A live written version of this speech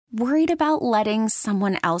Worried about letting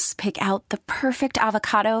someone else pick out the perfect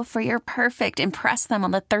avocado for your perfect impress them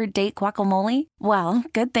on the third date guacamole? Well,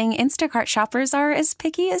 good thing Instacart shoppers are as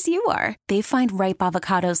picky as you are. They find ripe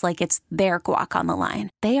avocados like it's their guac on the line.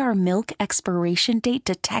 They are milk expiration date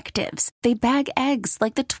detectives. They bag eggs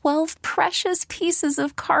like the 12 precious pieces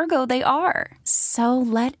of cargo they are. So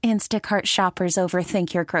let Instacart shoppers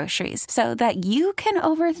overthink your groceries so that you can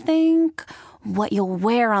overthink what you'll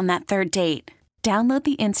wear on that third date. Download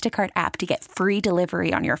the Instacart app to get free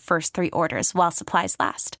delivery on your first 3 orders while supplies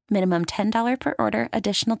last. Minimum $10 per order.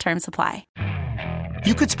 Additional terms apply.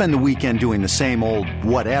 You could spend the weekend doing the same old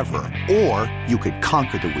whatever, or you could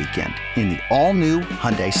conquer the weekend in the all-new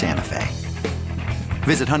Hyundai Santa Fe.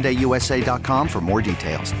 Visit HyundaiUSA.com for more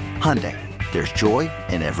details. Hyundai, there's joy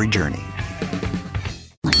in every journey.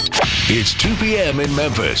 It's 2 p.m. in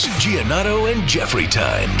Memphis. Giannotto and Jeffrey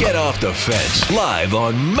time. Get off the fence. Live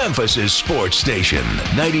on Memphis' sports station.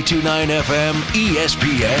 92.9 FM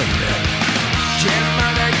ESPN.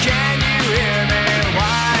 Giannotto, can you hear me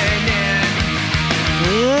whining?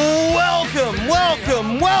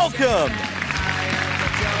 Welcome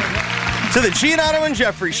to the Giannotto and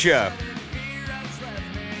Jeffrey Show.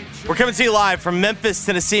 We're coming to you live from Memphis,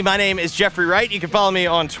 Tennessee. My name is Jeffrey Wright. You can follow me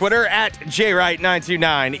on Twitter at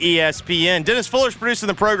JWright929 ESPN. Dennis Fuller's producing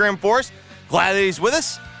the program for us. Glad that he's with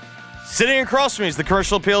us. Sitting across from me is the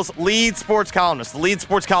Commercial Appeal's lead sports columnist, the lead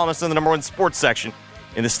sports columnist in the number 1 sports section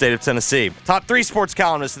in the state of Tennessee. Top 3 sports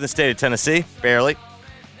columnists in the state of Tennessee, barely.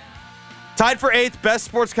 Tied for 8th best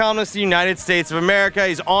sports columnist in the United States of America.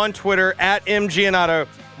 He's on Twitter at MGiannotto.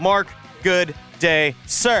 Mark, good day,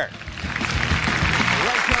 sir.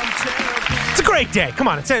 It's a great day. Come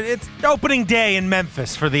on, it's opening day in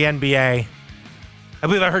Memphis for the NBA. I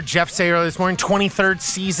believe I heard Jeff say earlier this morning, 23rd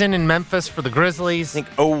season in Memphis for the Grizzlies. I think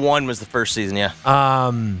 01 was the first season, yeah.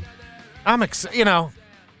 I'm excited.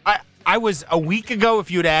 I was a week ago,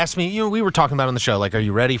 if you had asked me, we were talking about on the show, like, are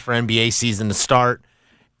you ready for NBA season to start?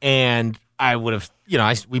 And I would have,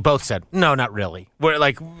 we both said, no, not really. We're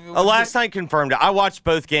like, last night confirmed it. I watched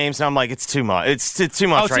both games, and I'm like, it's too much. It's too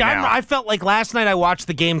much now. I felt like last night I watched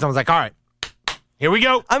the games, I was like, all right, here we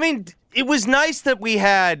go. I mean, it was nice that we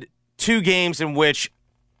had 2 games in which,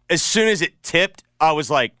 as soon as it tipped, I was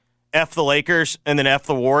like, F the Lakers and then F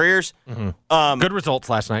the Warriors. Mm-hmm. Good results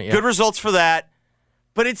last night, yeah. Good results for that.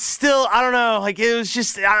 But it's still, I don't know, like, it was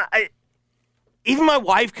just, even my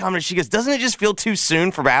wife commented, she goes, doesn't it just feel too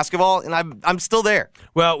soon for basketball? And I'm still there.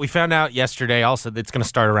 Well, we found out yesterday also that it's going to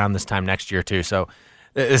start around this time next year, too. So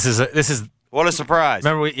this is what a surprise.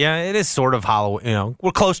 Remember, it is sort of Halloween.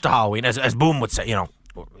 We're close to Halloween, as Boom would say.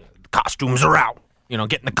 Costumes are out.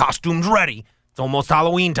 Getting the costumes ready. It's almost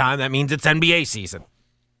Halloween time. That means it's NBA season.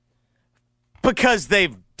 Because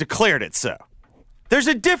they've declared it so. There's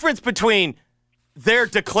a difference between they're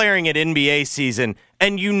declaring it NBA season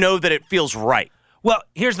and that it feels right. Well,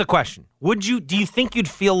 here's the question. Do you think you'd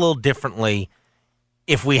feel a little differently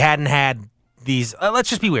if we hadn't had these, let's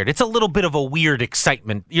just be weird. It's a little bit of a weird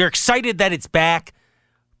excitement. You're excited that it's back,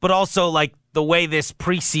 but also like the way this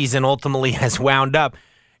preseason ultimately has wound up.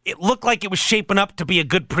 It looked like it was shaping up to be a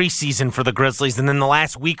good preseason for the Grizzlies, and then the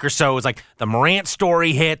last week or so, it was like the Morant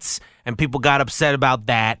story hits, and people got upset about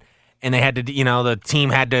that, and they had to, the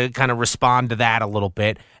team had to kind of respond to that a little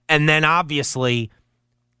bit. And then obviously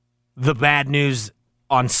the bad news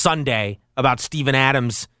on Sunday about Steven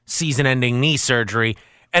Adams' season-ending knee surgery.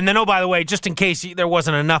 And then, oh, by the way, just in case there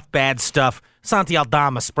wasn't enough bad stuff, Santi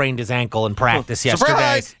Aldama sprained his ankle in practice yesterday,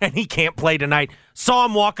 Surprise! And he can't play tonight. Saw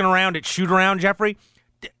him walking around at shoot-around, Jeffrey.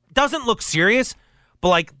 Doesn't look serious, but,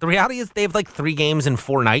 like, the reality is they have, like, 3 games in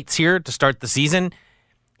 4 nights here to start the season.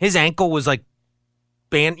 His ankle was, like,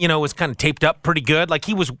 was kind of taped up pretty good. Like,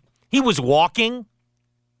 he was walking,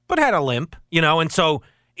 but had a limp, and so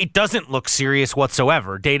it doesn't look serious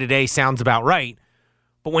whatsoever. Day-to-day sounds about right.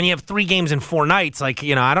 But when you have 3 games in 4 nights, like,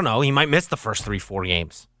 I don't know, he might miss the first 3-4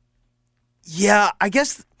 games. Yeah,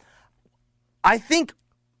 I think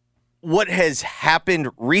what has happened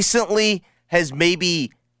recently has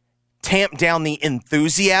maybe tamped down the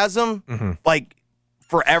enthusiasm, like,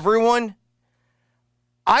 for everyone.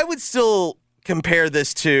 I would still compare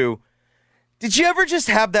this to, did you ever just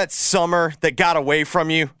have that summer that got away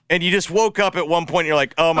from you, and you just woke up at one point and you're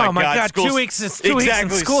like, oh my God, 2 weeks is 2 weeks in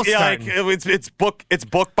school starting. Like, it's book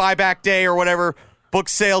buyback day or whatever, book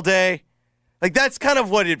sale day. Like, that's kind of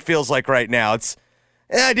what it feels like right now. It's,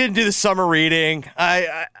 I didn't do the summer reading.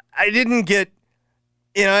 I didn't get,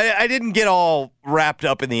 I didn't get all wrapped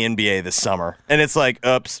up in the NBA this summer. And it's like,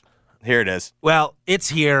 oops, here it is. Well, it's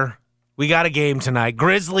here. We got a game tonight.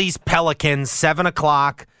 Grizzlies, Pelicans, 7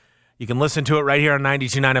 o'clock. You can listen to it right here on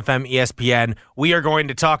 92.9 FM ESPN. We are going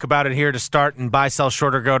to talk about it here to start and buy, sell,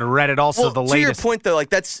 short, or go to Reddit. Also, the latest. To your point, though, like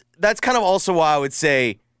that's kind of also why I would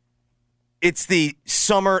say it's the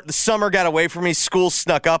summer. The summer got away from me. School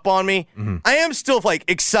snuck up on me. Mm-hmm. I am still like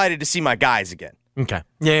excited to see my guys again. Okay.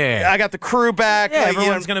 Yeah. I got the crew back. Yeah,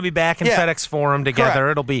 everyone's going to be back in FedEx Forum together. Correct.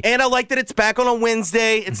 It'll be. And I like that it's back on a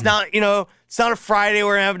Wednesday. It's not, it's not a Friday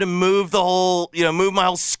where I'm having to move move my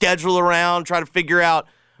whole schedule around, try to figure out,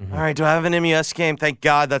 all right, do I have an MUS game? Thank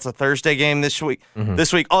God that's a Thursday game this week.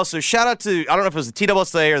 This week. Also, shout out to, I don't know if it was the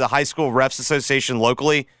TSSA or the High School Refs Association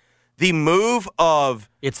locally. The move of...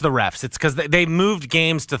 It's the refs. It's because they moved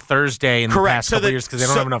games to Thursday in the past couple years because they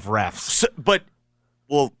don't have enough refs.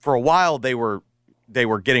 For a while, they were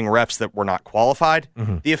getting refs that were not qualified.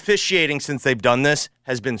 The officiating since they've done this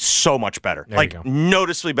has been so much better,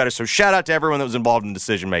 noticeably better. So shout out to everyone that was involved in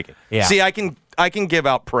decision making. Yeah. See, I can give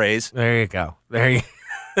out praise. There you go. There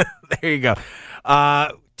you go.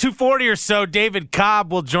 2:40 or so, David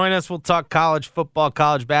Cobb will join us. We'll talk college football,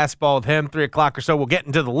 college basketball with him. 3 o'clock or so, we'll get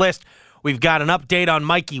into the list. We've got an update on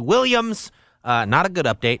Mikey Williams. Not a good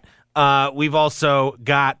update. We've also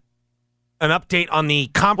got an update on the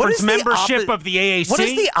conference membership of the AAC. What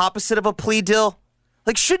is the opposite of a plea deal?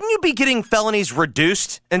 Like, shouldn't you be getting felonies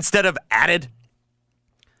reduced instead of added?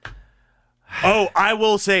 Oh, I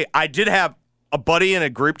will say, I did have a buddy in a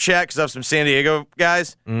group chat because I have some San Diego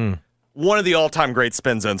guys. One of the all-time great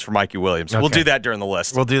spin zones for Mikey Williams. Okay. We'll do that during the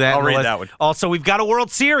list. We'll do that. I'll read that one. Also, we've got a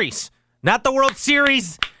World Series. Not the World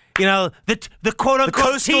Series, the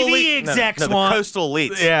quote-unquote TV execs want. The coastal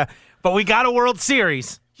elites. Yeah, but we got a World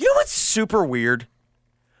Series. You know what's super weird?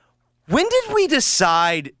 When did we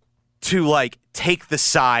decide to, take the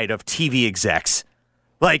side of TV execs?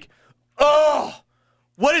 What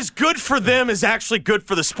is good for them is actually good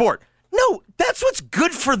for the sport. No, that's what's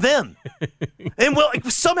good for them. And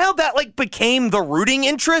somehow that became the rooting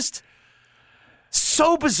interest.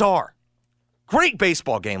 So bizarre. Great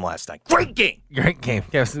baseball game last night. Great game. Great game.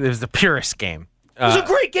 Yes, it was the purest game. It was a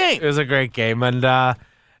great game. It was a great game. And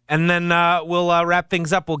then we'll wrap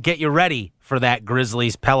things up. We'll get you ready for that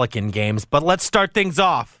Grizzlies-Pelican games. But let's start things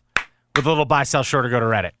off with a little buy, sell, short, or go to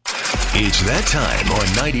Reddit. It's that time on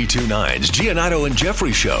 92.9's Giannotto and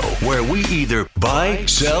Jeffrey Show, where we either buy,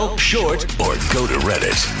 sell, short, or go to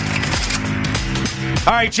Reddit.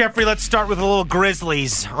 All right, Jeffrey, let's start with a little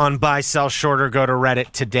Grizzlies on buy, sell, short, or go to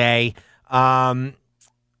Reddit today.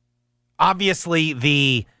 Obviously,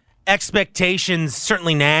 the expectations,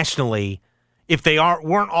 certainly nationally, if they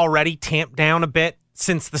weren't already tamped down a bit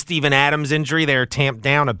since the Steven Adams injury, they're tamped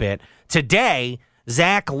down a bit. Today,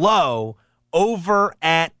 Zach Lowe over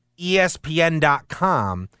at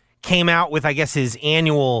ESPN.com came out with, I guess, his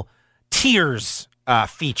annual tiers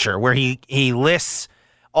feature where he lists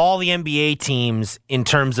all the NBA teams in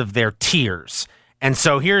terms of their tiers. And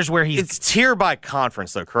so here's where it's tier by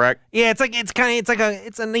conference, though, correct? Yeah,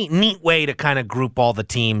 it's a neat way to kind of group all the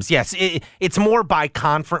teams. Yes, it's more by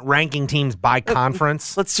conference, ranking teams by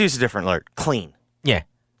conference. Let's use a different word. Clean. Yeah,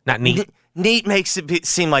 not neat. Neat makes it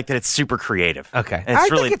seem like that it's super creative. Okay, I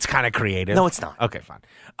think it's kind of creative. No, it's not. Okay, fine.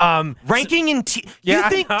 Ranking and you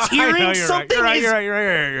think tiering something is...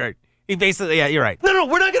 You're right. He basically, you're right. No,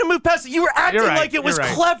 we're not going to move past it. You were acting like it was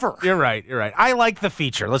clever. You're right. I like the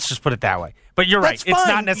feature. Let's just put it that way. But you're right. That's fine. It's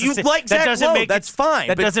not necessarily. You like Zach Lowe. That's fine.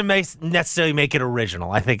 That doesn't necessarily make it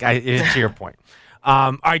original. I think to your point.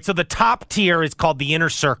 All right. So the top tier is called the Inner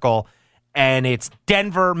Circle, and it's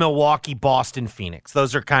Denver, Milwaukee, Boston, Phoenix.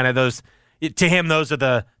 Those are kind of those. To him, those are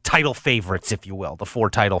the title favorites, if you will, the 4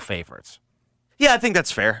 title favorites. Yeah, I think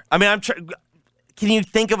that's fair. I mean, can you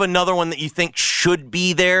think of another one that you think should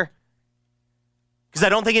be there? Because I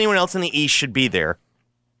don't think anyone else in the East should be there.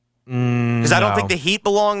 Because I don't think the Heat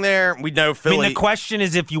belong there. We know Philly. I mean, the question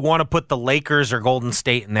is if you want to put the Lakers or Golden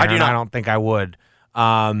State in there. I don't think I would.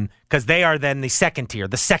 Because they are then the second tier,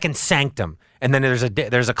 the second sanctum. And then there's a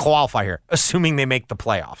qualifier, assuming they make the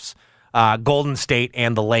playoffs. Golden State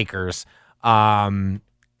and the Lakers. And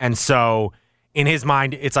so in his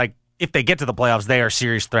mind, it's like if they get to the playoffs, they are a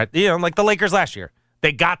serious threat. Like the Lakers last year.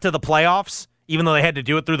 They got to the playoffs, even though they had to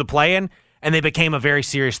do it through the play-in. And they became a very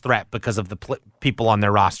serious threat because of the people on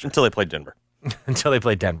their roster. Until they played Denver. And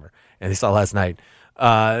they saw last night.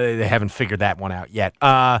 They haven't figured that one out yet.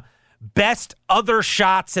 Best other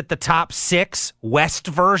shots at the top 6, West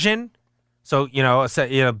version. So,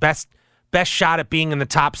 best shot at being in the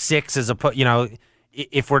top 6 is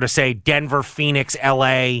if we're to say Denver, Phoenix,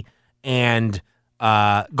 LA, and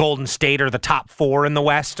Golden State are the top 4 in the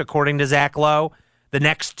West, according to Zach Lowe. The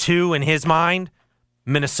next 2 in his mind,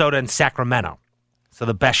 Minnesota and Sacramento. So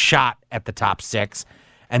the best shot at the top 6.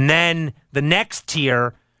 And then the next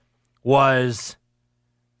tier was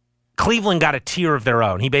Cleveland got a tier of their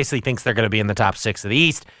own. He basically thinks they're going to be in the top 6 of the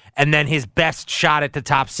East. And then his best shot at the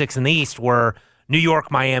top 6 in the East were New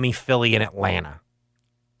York, Miami, Philly, and Atlanta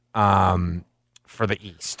for the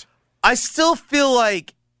East. I still feel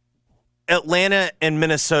like Atlanta and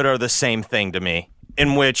Minnesota are the same thing to me,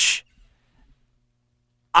 in which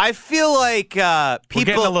I feel like We're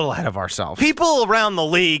getting a little ahead of ourselves. People around the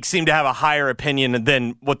league seem to have a higher opinion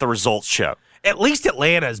than what the results show. At least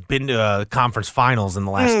Atlanta has been to conference finals in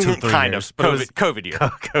the last 2-3 years. Kind of. COVID year.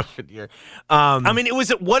 COVID year. I mean,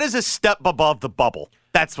 what is a step above the bubble?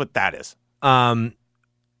 That's what that is.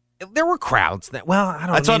 There were crowds that,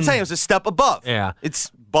 That's what I'm saying. It was a step above. Yeah.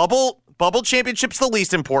 It's bubble championship's the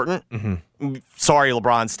least important. Mm-hmm. Sorry,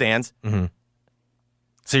 LeBron stands. Mm-hmm.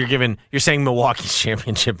 So you're saying Milwaukee's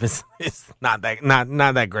championship is not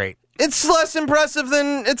that great. It's less impressive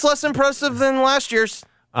than last year's.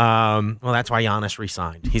 Well, that's why Giannis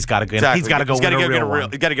resigned. He's got to go. Exactly. He's got to go win a real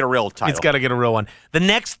one. He's got to get a real title. He's got to get a real one. The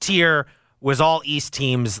next tier was all East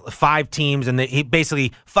teams, 5 teams, and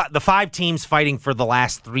the 5 teams fighting for the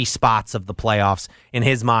last 3 spots of the playoffs. In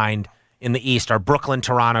his mind, in the East are Brooklyn,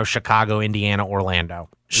 Toronto, Chicago, Indiana, Orlando.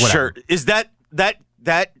 Whatever. Sure. Is that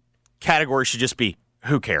category should just be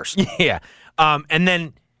who cares? Yeah. And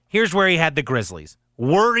then here's where he had the Grizzlies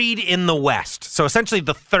worried in the West. So essentially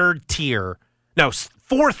the 4th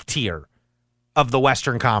tier of the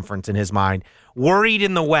Western Conference in his mind. Worried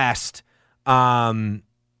in the West.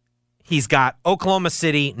 He's got Oklahoma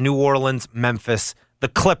City, New Orleans, Memphis, the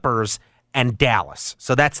Clippers, and Dallas.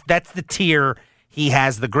 So that's the tier he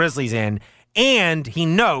has the Grizzlies in. And he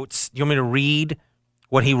notes, do you want me to read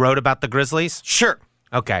what he wrote about the Grizzlies? Sure.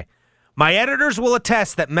 Okay. My editors will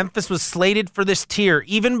attest that Memphis was slated for this tier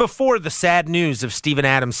even before the sad news of Steven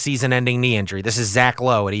Adams' season-ending knee injury. This is Zach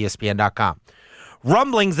Lowe at ESPN.com.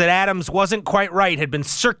 Rumblings that Adams wasn't quite right had been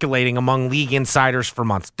circulating among league insiders for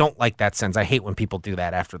months. Don't like that sentence. I hate when people do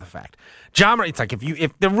that after the fact. It's like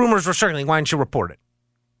if the rumors were circulating, why didn't you report it?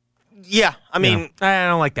 Yeah, I mean, I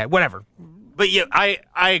don't like that. Whatever. But yeah,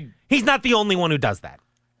 he's not the only one who does that.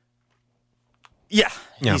 Yeah.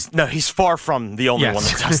 He's far from the only one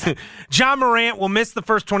that does that. Ja Morant will miss the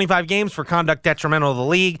first 25 games for conduct detrimental to the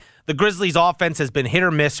league. The Grizzlies' offense has been hit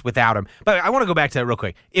or miss without him. But I want to go back to that real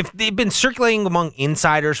quick. If they've been circulating among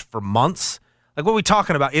insiders for months, like what are we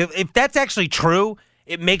talking about? If that's actually true,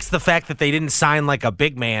 it makes the fact that they didn't sign like a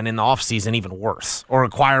big man in the offseason even worse or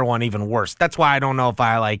acquire one even worse. That's why I don't know if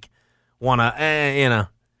I want to,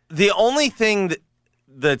 The only thing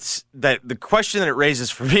that the question that it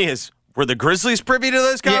raises for me is, were the Grizzlies privy to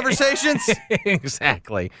those conversations? Yeah.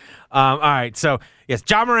 Exactly. All right. So, yes,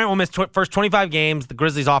 Ja Morant will miss first 25 games. The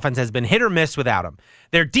Grizzlies' offense has been hit or miss without him.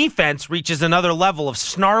 Their defense reaches another level of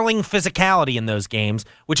snarling physicality in those games,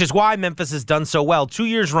 which is why Memphis has done so well 2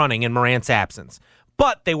 years running in Morant's absence.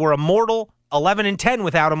 But they were a mortal 11-10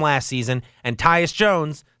 without him last season, and Tyus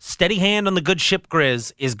Jones, steady hand on the good ship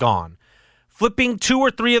Grizz, is gone. Flipping 2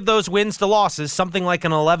 or 3 of those wins to losses, something like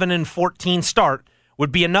an 11-14 start, would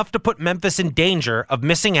be enough to put Memphis in danger of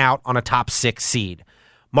missing out on a top 6 seed.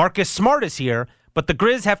 Marcus Smart is here, but the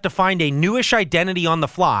Grizz have to find a newish identity on the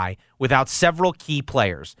fly without several key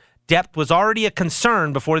players. Depth was already a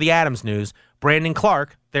concern before the Adams news. Brandon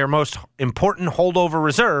Clark, their most important holdover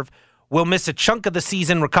reserve, will miss a chunk of the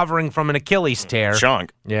season recovering from an Achilles tear.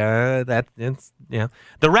 Chunk. Yeah, The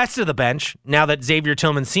rest of the bench, now that Xavier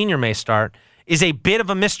Tillman Sr. may start, is a bit of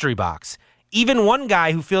a mystery box. Even one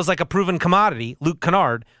guy who feels like a proven commodity, Luke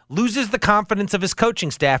Kennard, loses the confidence of his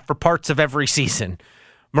coaching staff for parts of every season.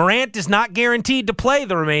 Morant is not guaranteed to play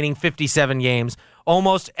the remaining 57 games.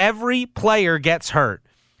 Almost every player gets hurt.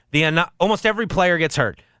 The anonymous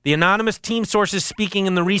team sources speaking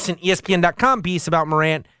in the recent ESPN.com piece about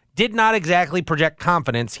Morant did not exactly project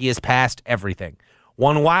confidence. He has passed everything.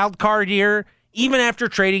 One wild card year, even after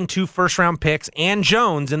trading 2 first-round picks and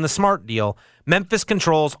Jones in the Smart deal, Memphis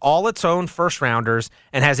controls all its own first-rounders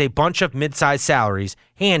and has a bunch of mid-sized salaries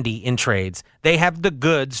handy in trades. They have the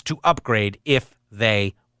goods to upgrade if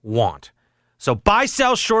they want. So buy,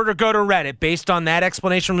 sell, short, or go to Reddit. Based on that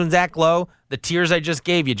explanation from Zach Lowe, the tiers I just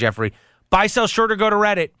gave you, Jeffrey. Buy, sell, short, or go to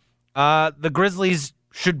Reddit. The Grizzlies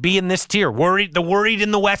should be in this tier. Worried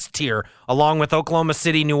in the West tier, along with Oklahoma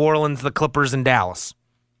City, New Orleans, the Clippers, and Dallas.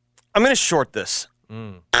 I'm going to short this.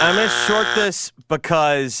 I'm going to short this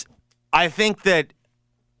because I think that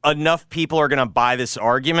enough people are going to buy this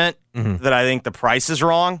argument that I think the price is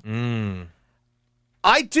wrong.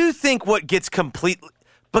 I do think what gets completely...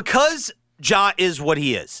 Because Ja is what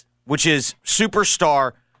he is, which is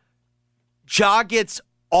superstar, Ja gets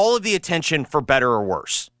all of the attention for better or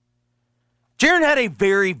worse. Jaren had a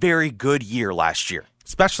very, very good year last year.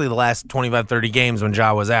 Especially the last 25, 30 games when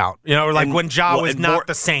Ja was out. Or like when Ja was not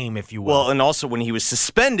the same, if you will. Well, and also when he was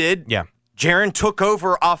suspended, yeah, Jaren took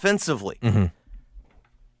over offensively. Mm-hmm.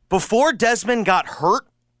 Before Desmond got hurt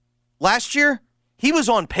last year, he was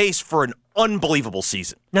on pace for an unbelievable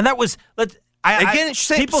season. Now that was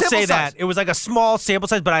people say size. that it was like a small sample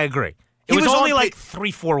size, but I agree. It was only like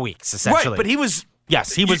 3-4 weeks essentially. Right, but he was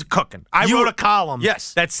cooking. I wrote a column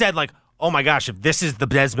that said like, oh my gosh, if this is the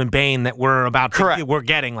Desmond Bane that we're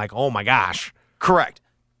getting, like, oh my gosh. Correct.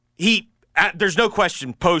 There's no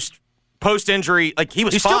question post injury, like he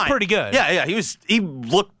was He's fine. still pretty good. Yeah, he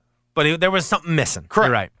looked, but there was something missing. Correct.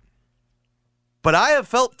 You're right. But I have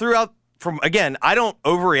felt throughout I don't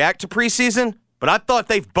overreact to preseason, but I thought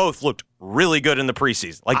they've both looked really good in the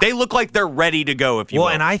preseason. Like they look like they're ready to go, if you will.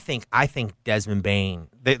 Well, and I think Desmond Bane,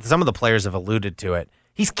 some of the players have alluded to it,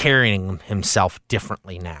 he's carrying himself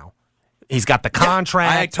differently now. He's got the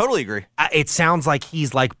contract. I totally agree. It sounds like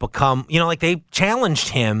he's like become, like they challenged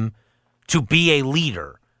him to be a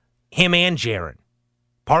leader, him and Jaren,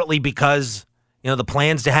 partly because, the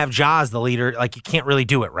plans to have Ja as the leader, like you can't really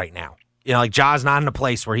do it right now. Like Ja's not in a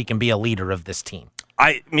place where he can be a leader of this team.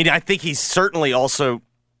 I think he's certainly also,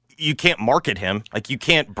 you can't market him. Like you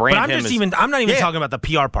can't brand him. I'm not even talking about the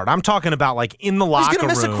PR part. I'm talking about like in the locker room. He's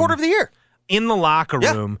going to miss a quarter of the year. In the locker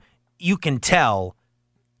room, you can tell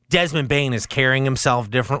Desmond Bane is carrying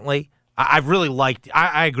himself differently. I've really liked,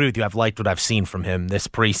 I agree with you. I've liked what I've seen from him this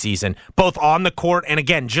preseason, both on the court and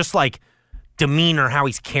again, just like demeanor, how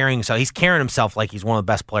he's carrying himself. He's carrying himself like he's one of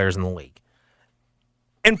the best players in the league.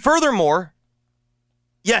 And furthermore,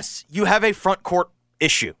 yes, you have a front court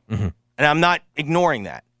issue, and I'm not ignoring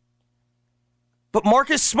that. But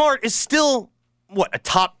Marcus Smart is still, a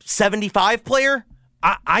top 75 player?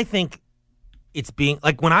 I think it's being,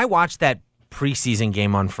 like when I watched that preseason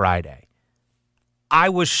game on Friday, I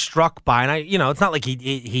was struck by, and it's not like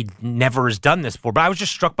he never has done this before, but I was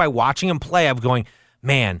just struck by watching him play. I was going,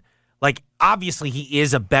 man, like obviously he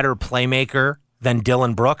is a better playmaker than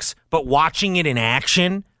Dillon Brooks, but watching it in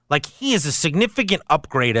action, like he is a significant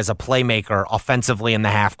upgrade as a playmaker offensively in the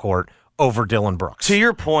half court over Dillon Brooks. To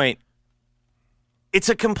your point, it's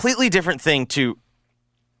a completely different thing to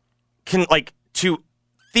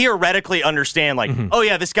theoretically understand, like, oh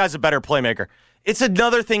yeah, this guy's a better playmaker. It's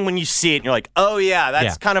another thing when you see it and you're like, oh yeah,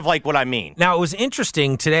 that's kind of like what I mean. Now, it was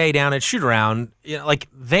interesting today down at shoot-around, like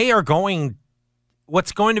they are going,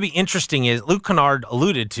 what's going to be interesting is Luke Kennard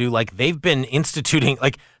alluded to, like they've been instituting,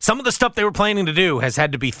 like some of the stuff they were planning to do has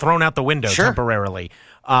had to be thrown out the window temporarily,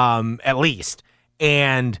 at least.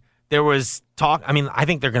 And there was talk, I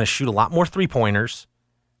think they're going to shoot a lot more three-pointers.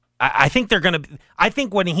 I think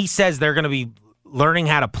when he says they're going to be learning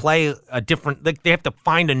how to play a different, like they have to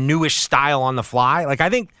find a newish style on the fly. Like I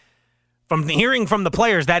think from hearing from the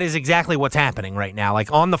players, that is exactly what's happening right now.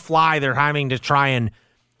 Like on the fly, they're having to try and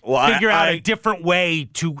figure out a different way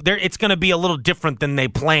to. It's going to be a little different than they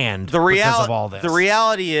planned because of all this. The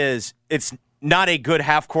reality is, it's not a good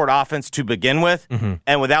half court offense to begin with,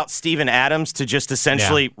 and without Steven Adams to just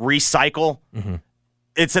essentially recycle.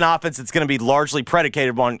 It's an offense that's going to be largely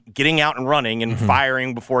predicated on getting out and running and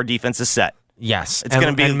firing before a defense is set. Yes, it's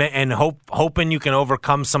going to be and hoping you can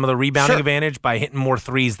overcome some of the rebounding advantage by hitting more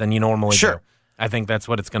threes than you normally do. I think that's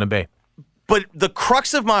what it's going to be. But the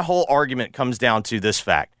crux of my whole argument comes down to this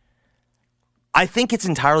fact. I think it's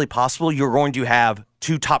entirely possible you're going to have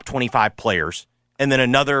two top 25 players and then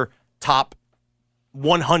another top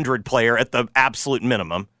 100 player at the absolute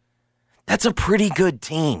minimum. That's a pretty good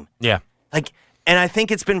team. Yeah. And I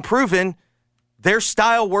think it's been proven their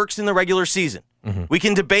style works in the regular season. We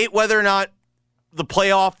can debate whether or not the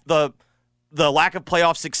lack of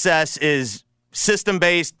playoff success is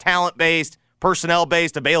system-based, talent-based,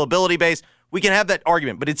 personnel-based, availability-based. We can have that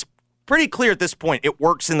argument, but it's pretty clear at this point it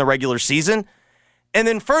works in the regular season. And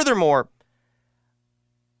then furthermore,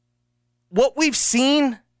 what we've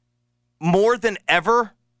seen more than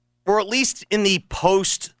ever, or at least in the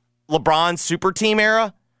post-LeBron super team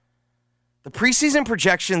era, the preseason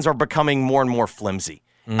projections are becoming more and more flimsy.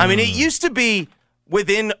 It used to be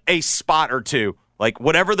within a spot or two, like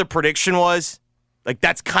whatever the prediction was, like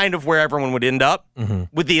that's kind of where everyone would end up,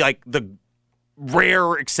 with the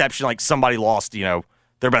rare exception, like somebody lost,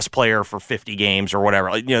 their best player for 50 games or whatever,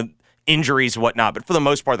 injuries and whatnot. But for the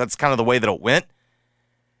most part, that's kind of the way that it went.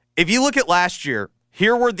 If you look at last year,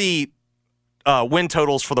 here were the win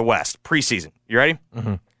totals for the West preseason. You ready?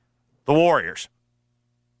 The Warriors.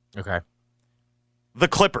 Okay. The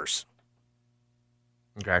Clippers.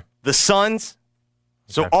 Okay. The Suns.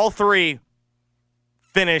 So all three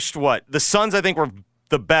finished what? The Suns, I think, were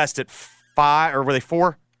the best at 5, or were they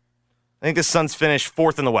 4? I think the Suns finished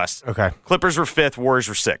fourth in the West. Okay. Clippers were fifth. Warriors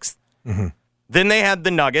were sixth. Mm-hmm. Then they had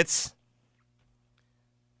the Nuggets.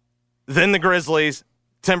 Then the Grizzlies,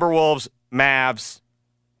 Timberwolves, Mavs,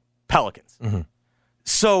 Pelicans. Mm-hmm.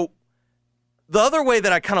 So the other way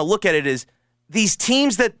that I kind of look at it is these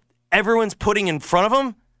teams that everyone's putting in front of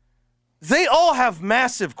them, they all have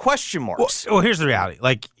massive question marks. Well, here's the reality.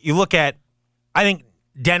 Like, you look at, I think,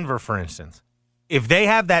 Denver, for instance. If they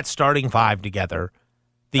have that starting five together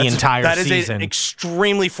entire season. That is an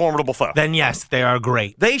extremely formidable foe. Then, yes, they are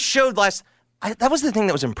great. They showed that was the thing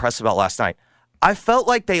that was impressive about last night. I felt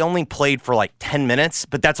like they only played for like 10 minutes,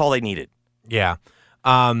 but that's all they needed. Yeah.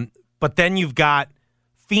 But then you've got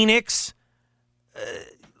Phoenix.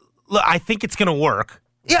 Look, I think it's going to work.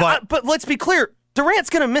 Yeah, but let's be clear. Durant's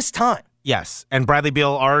going to miss time. Yes, and Bradley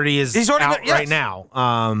Beal he's already out right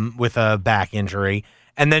now with a back injury.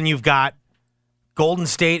 And then you've got Golden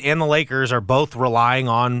State and the Lakers are both relying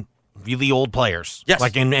on really old players. Yes.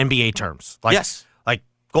 Like in NBA terms. Yes. Like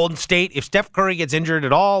Golden State, if Steph Curry gets injured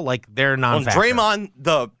at all, like they're non-factor. Draymond,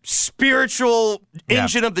 the spiritual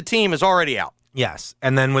engine of the team, is already out. Yes.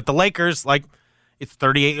 And then with the Lakers, like it's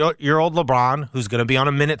 38-year-old LeBron, who's going to be on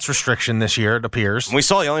a minutes restriction this year, it appears. And we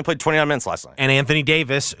saw he only played 29 minutes last night. And Anthony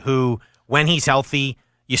Davis, who, when he's healthy,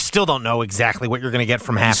 you still don't know exactly what you're going to get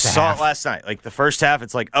from half to half. Saw it last night. Like the first half,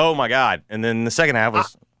 it's like, oh my God. And then the second half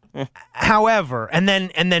was. However, and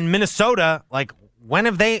then Minnesota, like when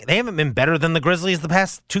have they haven't been better than the Grizzlies the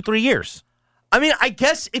past 2-3 years. I mean, I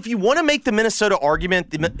guess if you want to make the Minnesota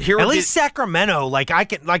argument, at least Sacramento,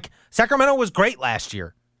 Sacramento was great last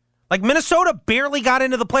year. Like Minnesota barely got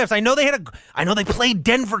into the playoffs. I know they played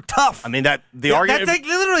Denver tough. I mean the argument.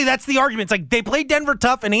 That's the argument. It's like they played Denver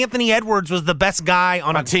tough, and Anthony Edwards was the best guy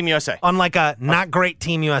on Team USA, on like a not great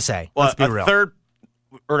Team USA. Let's be real.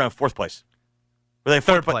 Fourth place. Were they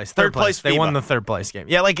third place? Third place. They won the third place game.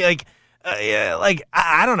 Yeah,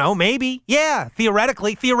 I don't know. Maybe. Yeah.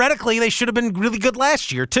 Theoretically, they should have been really good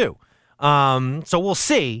last year too. So we'll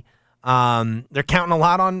see. They're counting a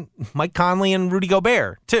lot on Mike Conley and Rudy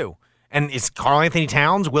Gobert too. And is Karl Anthony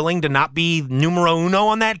Towns willing to not be numero uno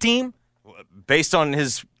on that team? Based on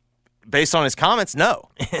his comments, no.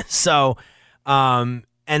 So, and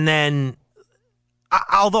then,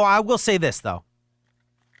 although I will say this though,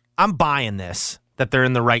 I'm buying this that they're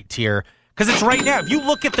in the right tier because it's right now. If you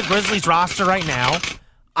look at the Grizzlies roster right now,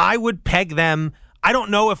 I would peg them. I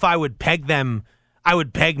don't know if I would peg them. I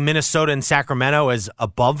would peg Minnesota and Sacramento as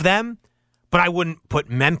above them, but I wouldn't put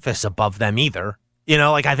Memphis above them either. You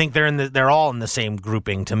know, like I think they're all in the same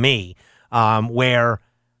grouping to me, where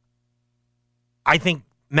I think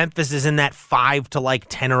Memphis is in that 5 to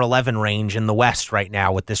 10 or 11 range in the West right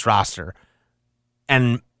now with this roster.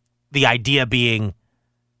 And the idea being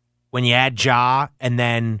when you add Ja and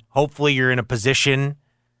then hopefully you're in a position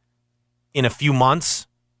in a few months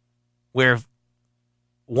where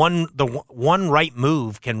the one right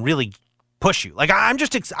move can really push you. Like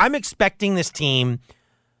I'm expecting this team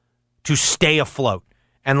to stay afloat.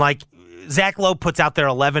 And like Zach Lowe puts out there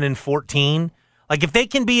 11-14. Like if they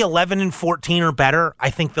can be 11-14 or better, I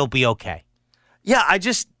think they'll be okay. Yeah, I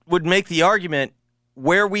just would make the argument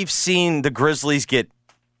where we've seen the Grizzlies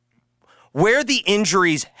where the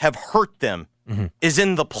injuries have hurt them is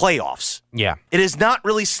in the playoffs. Yeah. It has not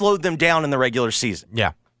really slowed them down in the regular season.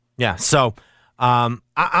 Yeah. Yeah. So I'm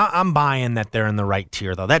buying that they're in the right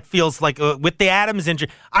tier, though. That feels like with the Adams injury.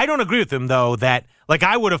 I don't agree with him, though, that like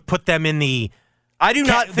I would have put them in the. I do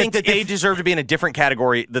not think that they deserve to be in a different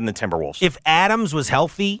category than the Timberwolves. If Adams was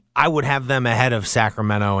healthy, I would have them ahead of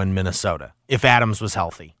Sacramento and Minnesota. If Adams was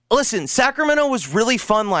healthy. Listen, Sacramento was really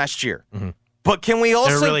fun last year, but can we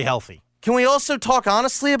also? They're really healthy. Can we also talk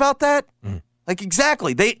honestly about that? Like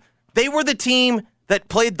exactly, they were the team that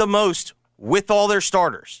played the most with all their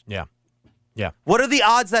starters. Yeah. Yeah. What are the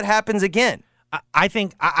odds that happens again? I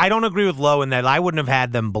think I don't agree with Lowe in that I wouldn't have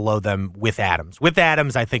had them below them with Adams. With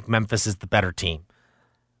Adams, I think Memphis is the better team.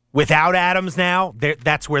 Without Adams now,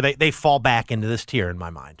 that's where they fall back into this tier in my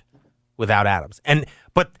mind. Without Adams.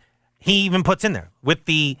 But he even puts in there with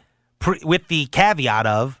the caveat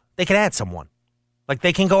of they could add someone. Like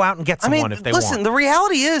they can go out and get someone if they want. Listen, the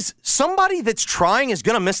reality is somebody that's trying is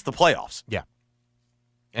going to miss the playoffs. Yeah.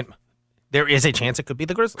 And there is a chance it could be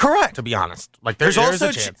the Grizzlies. Correct. To be honest. Like there's also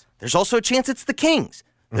a chance. There's also a chance it's the Kings.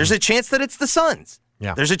 There's a chance that it's the Suns.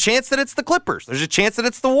 Yeah. There's a chance that it's the Clippers. There's a chance that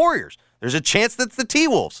it's the Warriors. There's a chance that it's the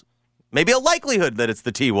T-Wolves. Maybe a likelihood that it's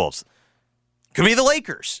the T-Wolves. Could be the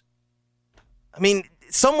Lakers. I mean,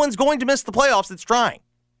 someone's going to miss the playoffs that's trying.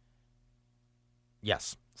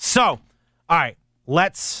 Yes. So, all right,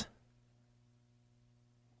 let's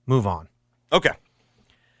move on. Okay.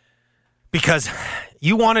 Because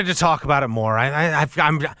You wanted to talk about it more.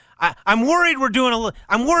 I'm worried we're doing a little.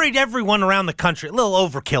 I'm worried everyone around the country a little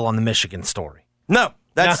overkill on the Michigan story. No,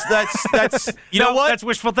 that's you know what? That's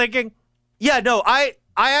wishful thinking. Yeah, no, I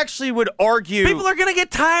actually would argue People are going to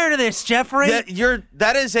get tired of this, Jeffrey.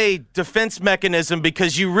 that is a defense mechanism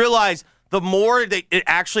because you realize the more that it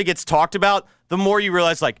actually gets talked about, the more you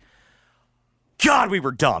realize, like, God, we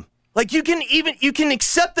were dumb. Like, you can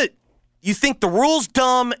accept that you think the rule's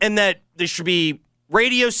dumb and that there should be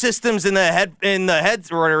radio systems in the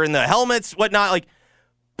heads or in the helmets, whatnot. Like,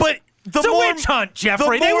 but it's a witch hunt,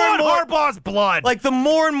 Jeffrey. They want Harbaugh's blood. Like, the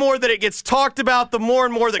more and more that it gets talked about, the more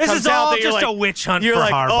and more that comes out. This is all just a witch hunt you're for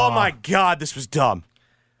like, Harbaugh. oh my God, this was dumb.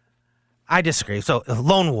 I disagree. So, a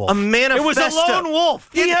lone wolf. A manifesto. It was a lone wolf.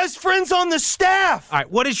 He has friends on the staff. All right,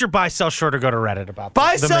 what is your buy, sell, short, or go to Reddit about?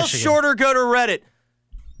 Buy, the sell, Michigan? short, or go to Reddit.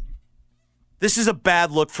 This is a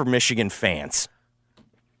bad look for Michigan fans.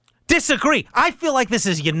 Disagree. I feel like this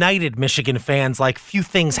has united Michigan fans like few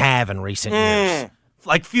things have in recent years.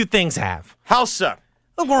 Like few things have. How so?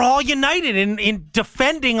 We're all united in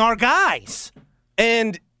defending our guys.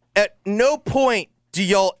 And at no point do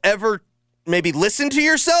y'all ever maybe listen to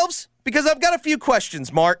yourselves? Because I've got a few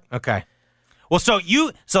questions, Mark. Okay. Well, so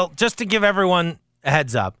just to give everyone a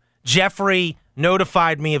heads up, Jeffrey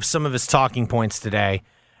notified me of some of his talking points today,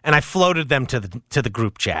 and I floated them to the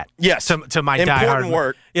group chat. Yes. To my important diehard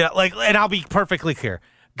work. Yeah, and I'll be perfectly clear.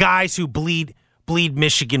 Guys who bleed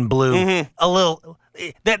Michigan blue, a little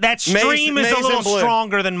that stream is a little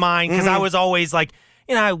stronger than mine because I was always like,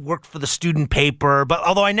 I worked for the student paper, but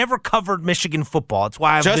although I never covered Michigan football, it's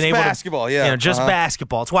why I've been able basketball, to, yeah, just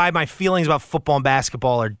basketball. It's why my feelings about football and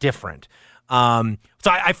basketball are different. So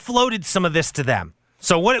I floated some of this to them.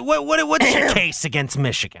 So what's your case against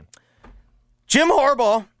Michigan? Jim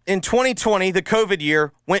Harbaugh in 2020, the COVID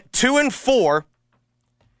year, went 2-4,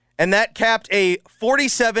 and that capped a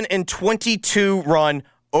 47-22 run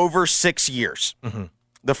over 6 years.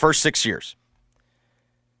 The first 6 years.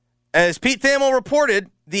 As Pete Thamel reported,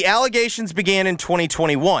 the allegations began in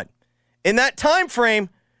 2021. In that time frame,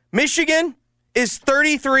 Michigan is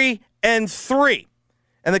 33-3,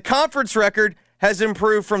 and the conference record has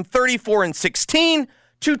improved from 34-16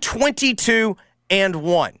 to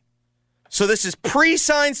 22-1. So this is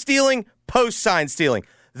pre-sign stealing, post-sign stealing.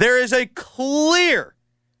 There is a clear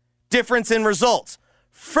difference in results.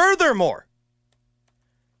 Furthermore,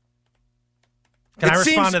 can I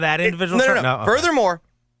respond to that individual? No. Okay. Furthermore,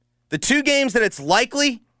 the two games that it's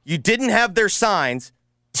likely you didn't have their signs,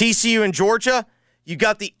 TCU and Georgia, you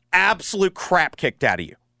got the absolute crap kicked out of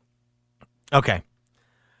you. Okay.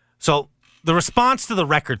 So the response to the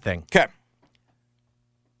record thing. Okay.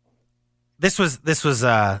 This was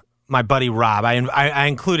my buddy Rob. I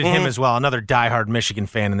included him as well, another diehard Michigan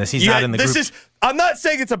fan in this. He's not in the group. I'm not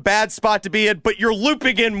saying it's a bad spot to be in, but you're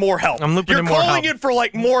looping in more help. I'm looping in more help. You're calling in for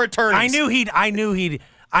like more attorneys.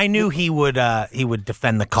 I knew he would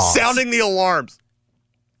defend the cause. Sounding the alarms.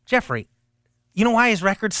 Jeffrey, you know why his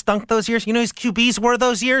record stunk those years? You know his QBs were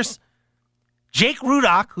those years? Jake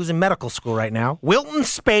Rudock, who's in medical school right now, Wilton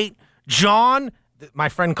Spate, John, my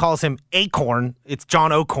friend calls him Acorn. It's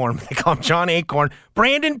John Ocorn. They call him John Acorn.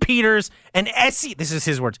 Brandon Peters, and this is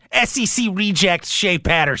his words, SEC reject Shea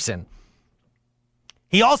Patterson.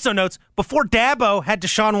 He also notes, before Dabo had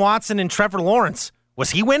Deshaun Watson and Trevor Lawrence, was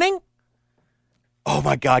he winning? Oh,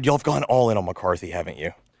 my God. Y'all have gone all in on McCarthy, haven't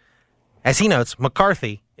you? As he notes,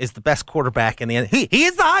 McCarthy is the best quarterback in the end. He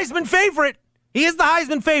is the Heisman favorite. He is the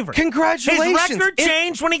Heisman favorite. Congratulations. His record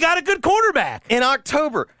changed when he got a good quarterback. In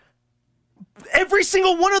October. Every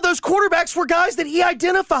single one of those quarterbacks were guys that he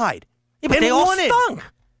identified. Yeah, but they all stunk.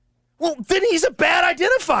 Well, then he's a bad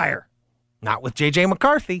identifier. Not with J.J.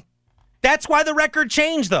 McCarthy. That's why the record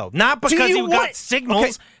changed, though. Not because he got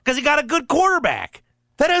signals, because he got a good quarterback.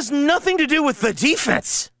 That has nothing to do with the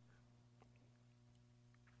defense.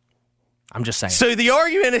 I'm just saying. So the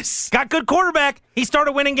argument is... Got good quarterback. He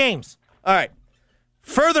started winning games. All right.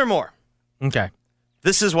 Furthermore. Okay.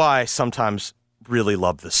 This is why I sometimes really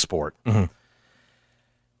love this sport.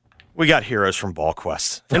 We got heroes from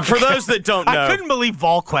VolQuest. And for those that don't know... I couldn't believe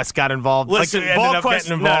VolQuest got involved. Listen, VolQuest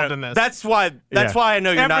getting involved in this. That's why I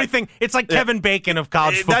know you're Everything. It's like Kevin Bacon of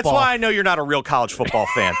college football. That's why I know you're not a real college football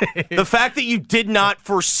fan. The fact that you did not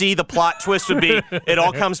foresee the plot twist would be it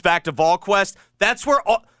all comes back to VolQuest. That's where...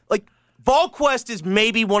 VolQuest is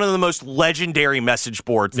maybe one of the most legendary message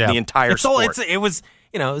boards in the entire sport. It was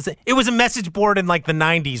a message board in like the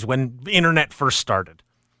 90s when the internet first started.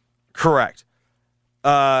 Correct.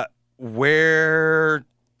 Where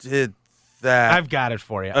did that... I've got it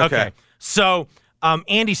for you. Okay. So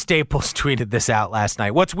Andy Staples tweeted this out last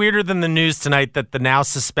night. What's weirder than the news tonight that the now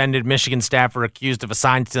suspended Michigan staffer accused of a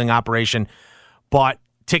sign-stealing operation bought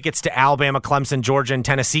tickets to Alabama, Clemson, Georgia, and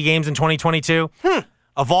Tennessee games in 2022?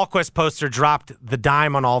 A VolQuest poster dropped the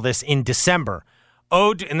dime on all this in December.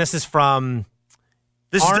 And this is from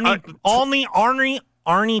Arnie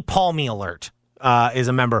Palmy Alert is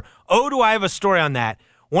a member. Do I have a story on that?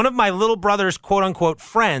 One of my little brother's quote-unquote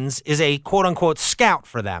friends is a quote-unquote scout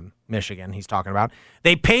for them, Michigan, he's talking about.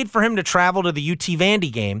 They paid for him to travel to the UT Vandy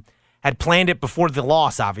game, had planned it before the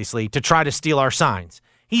loss, obviously, to try to steal our signs.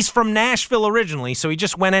 He's from Nashville originally, so he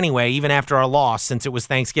just went anyway, even after our loss, since it was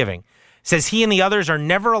Thanksgiving. Says he and the others are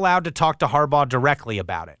never allowed to talk to Harbaugh directly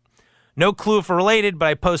about it. No clue if we're related, but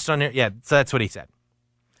I posted on here. Yeah, so that's what he said.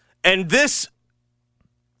 And this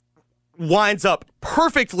winds up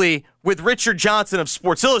perfectly with Richard Johnson of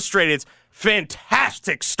Sports Illustrated's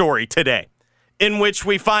fantastic story today, in which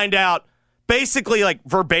we find out basically like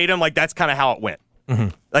verbatim, like that's kind of how it went. Mm-hmm.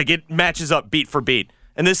 Like it matches up beat for beat.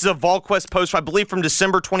 And this is a VolQuest post, I believe, from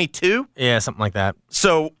December 22. Yeah, something like that.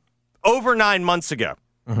 So over 9 months ago.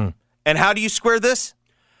 Mm-hmm. And how do you square this?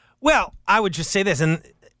 Well, I would just say this, and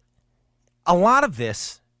a lot of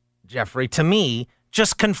this, Jeffrey, to me,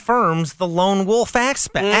 just confirms the lone wolf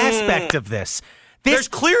aspect of this. There's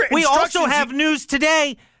clear instructions. We also have news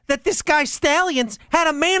today that this guy Stallions had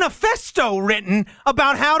a manifesto written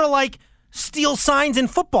about how to, steal signs in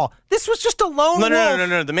football. This was just a lone wolf.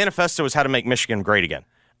 No. The manifesto was how to make Michigan great again.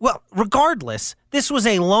 Well, regardless, this was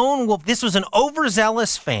a lone wolf. This was an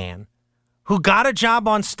overzealous fan who got a job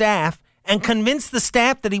on staff and convinced the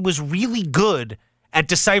staff that he was really good at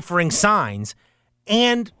deciphering signs.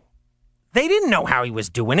 And they didn't know how he was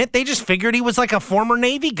doing it. They just figured he was like a former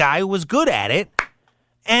Navy guy who was good at it.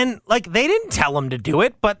 And, they didn't tell him to do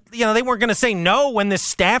it, but, they weren't going to say no when this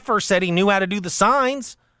staffer said he knew how to do the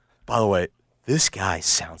signs. By the way, this guy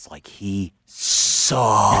sounds like he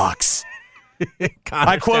sucks.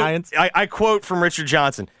 I quote from Richard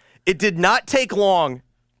Johnson. It did not take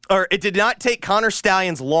Connor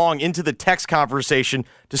Stallions long into the text conversation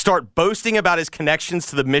to start boasting about his connections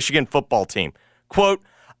to the Michigan football team. Quote,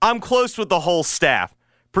 I'm close with the whole staff.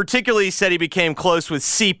 Particularly, he said he became close with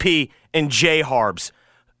CP and J Harbs.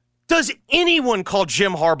 Does anyone call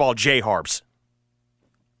Jim Harbaugh J Harbs?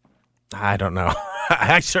 I don't know.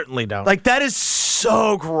 I certainly don't. That is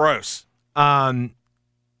so gross. As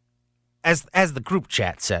the group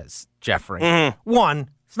chat says, Jeffrey, one,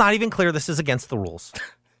 it's not even clear this is against the rules.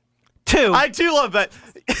 Two, I do love that.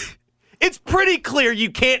 It's pretty clear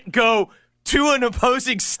you can't go to an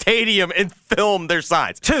opposing stadium and film their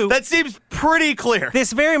signs. Two, that seems pretty clear.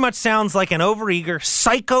 This very much sounds like an overeager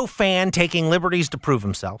psycho fan taking liberties to prove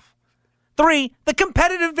himself. Three, the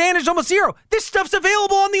competitive advantage almost zero. This stuff's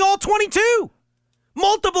available on the All-22.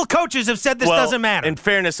 Multiple coaches have said this doesn't matter. In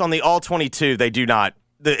fairness, on the All-22, they do not.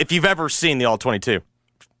 If you've ever seen the All-22,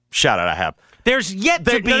 shout out, I have. There's yet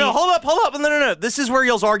to be... No, hold up. No. This is where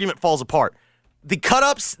y'all's argument falls apart. The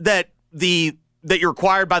cut-ups that you're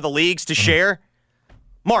required by the leagues to share,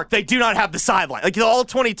 Mark, they do not have the sideline. The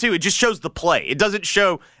All-22, it just shows the play. It doesn't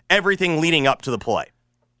show everything leading up to the play.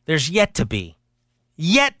 There's yet to be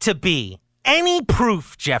any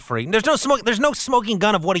proof, Jeffrey. There's no smoking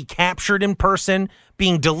gun of what he captured in person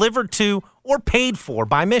being delivered to or paid for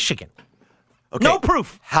by Michigan. Okay. No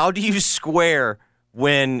proof. How do you square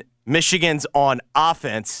when Michigan's on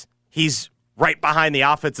offense, he's right behind the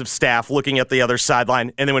offensive staff looking at the other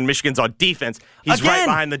sideline, and then when Michigan's on defense, he's right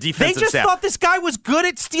behind the defensive staff? They just thought this guy was good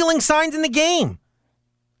at stealing signs in the game.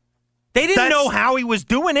 They didn't know how he was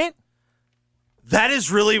doing it. That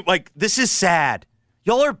is really, this is sad.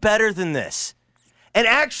 Y'all are better than this. And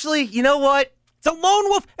actually, you know what? It's a lone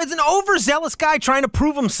wolf. It's an overzealous guy trying to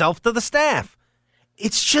prove himself to the staff.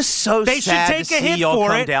 It's just so sad to see y'all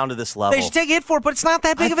come down to this level. They should take a hit for it, but it's not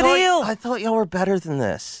that big of a deal. I thought y'all were better than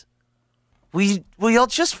this. Will y'all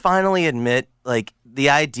just finally admit, the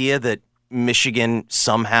idea that Michigan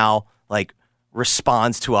somehow,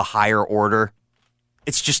 responds to a higher order?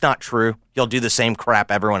 It's just not true. Y'all do the same crap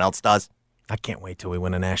everyone else does. I can't wait till we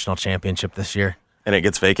win a national championship this year. And it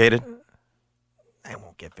gets vacated? I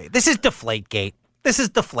won't get vacated. This is Deflategate.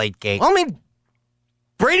 Well,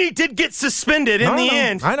 Brady did get suspended in the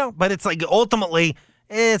end. I know, but it's ultimately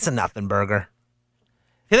it's a nothing burger.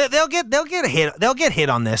 They'll get a hit. They'll get hit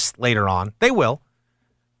on this later on. They will,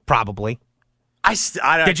 probably. I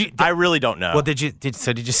really don't know. Well, did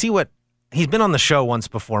you see what he's been on the show once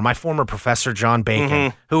before? My former professor John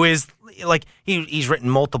Bacon, who is he's written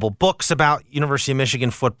multiple books about University of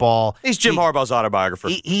Michigan football. He's Jim Harbaugh's autobiographer.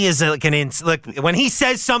 He is when he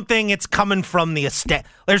says something, it's coming from the estate.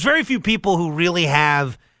 There's very few people who really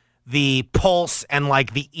have the pulse and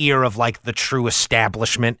like the ear of like the true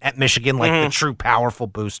establishment at Michigan, like the true powerful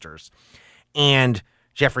boosters. And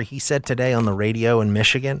Jeffrey, he said today on the radio in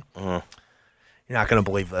Michigan, you're not going to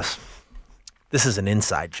believe this. This is an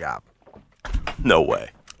inside job. No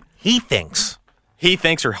way. He thinks. He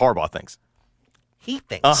thinks or Harbaugh thinks? He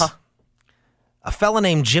thinks. A fella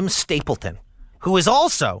named Jim Stapleton, who is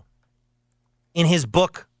also in his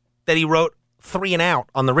book that he wrote 3 and Out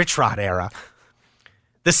on the Rich Rod era,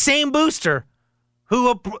 the same booster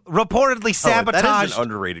who reportedly sabotaged. That is an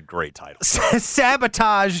underrated great title.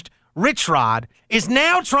 Sabotaged Rich Rod is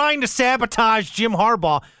now trying to sabotage Jim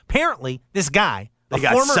Harbaugh. Apparently, this guy,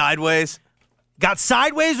 got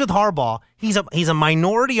sideways with Harbaugh. He's a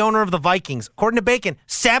minority owner of the Vikings. According to Bacon,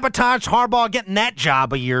 sabotaged Harbaugh getting that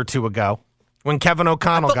job a year or two ago when Kevin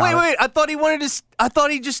O'Connell got it. Wait! I thought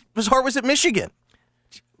his heart was at Michigan.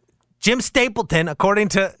 Jim Stapleton, according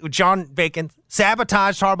to John Bacon,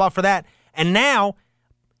 sabotaged Harbaugh for that, and now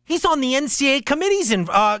he's on the NCAA committee's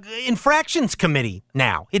infractions committee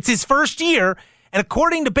now. It's his first year, and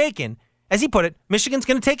according to Bacon, as he put it, Michigan's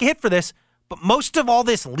going to take a hit for this, but most of all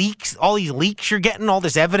these leaks you're getting, all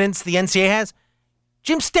this evidence the NCAA has,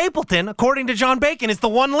 Jim Stapleton, according to John Bacon, is the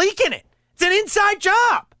one leaking it. It's an inside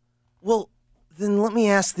job. Well, then let me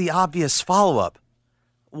ask the obvious follow-up.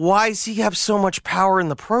 Why does he have so much power in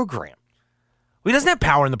the program? Well, he doesn't have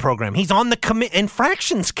power in the program. He's on the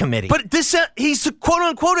infractions committee. But he's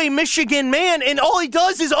quote-unquote a Michigan man, and all he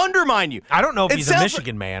does is undermine you. I don't know if he's a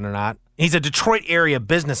Michigan man or not. He's a Detroit area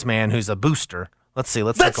businessman who's a booster. Let's see.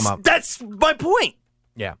 Let's look him up. That's my point.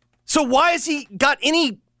 Yeah. So why does he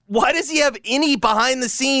have any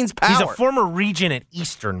behind-the-scenes power? He's a former regent at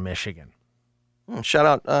Eastern Michigan. Shout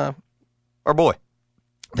out our boy.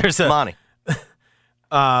 There's a Monty.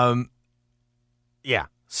 Yeah.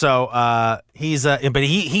 So he's but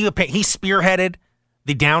he spearheaded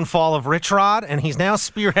the downfall of Rich Rod, and he's now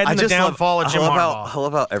spearheading the downfall of Jim Harbaugh. I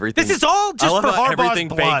love how everything. This is all just for Harbaugh's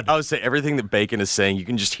blood. I would say everything that Bacon is saying, you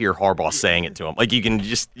can just hear Harbaugh saying it to him. Like you can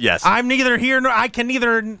just yes. I'm neither here nor I can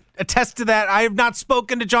neither attest to that. I have not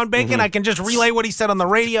spoken to John Bacon. I can just relay what he said on the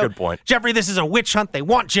radio. Good point, Jeffrey. This is a witch hunt. They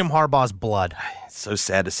want Jim Harbaugh's blood. It's so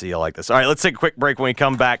sad to see you like this. All right, let's take a quick break. When we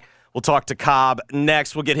come back, we'll talk to Cobb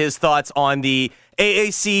next. We'll get his thoughts on the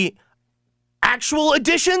AAC actual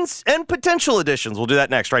additions and potential additions. We'll do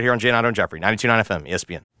that next right here on Giannato and Jeffrey, 92.9 FM,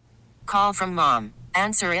 ESPN. Call from mom.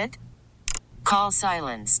 Answer it. Call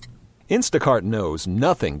silenced. Instacart knows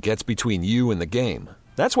nothing gets between you and the game.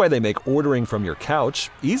 That's why they make ordering from your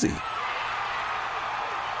couch easy.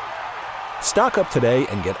 Stock up today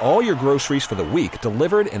and get all your groceries for the week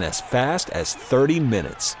delivered in as fast as 30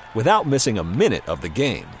 minutes without missing a minute of the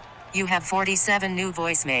game. You have 47 new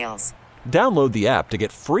voicemails. Download the app to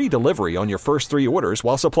get free delivery on your first 3 orders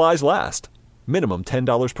while supplies last. Minimum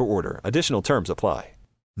 $10 per order. Additional terms apply.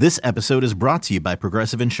 This episode is brought to you by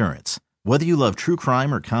Progressive Insurance. Whether you love true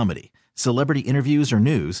crime or comedy, celebrity interviews or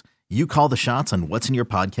news, you call the shots on what's in your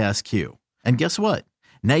podcast queue. And guess what?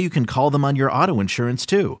 Now you can call them on your auto insurance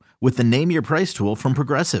too with the Name Your Price tool from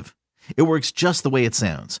Progressive. It works just the way it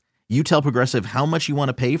sounds. You tell Progressive how much you want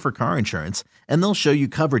to pay for car insurance, and they'll show you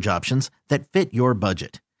coverage options that fit your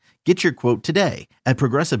budget. Get your quote today at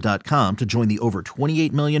Progressive.com to join the over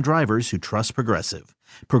 28 million drivers who trust Progressive.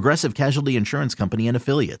 Progressive Casualty Insurance Company and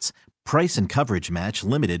Affiliates. Price and coverage match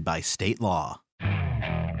limited by state law.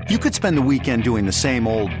 You could spend the weekend doing the same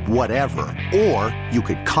old whatever, or you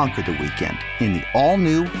could conquer the weekend in the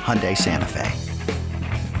all-new Hyundai Santa Fe.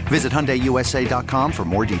 Visit HyundaiUSA.com for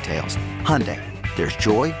more details. Hyundai, there's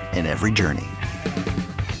joy in every journey.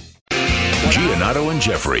 Giannato and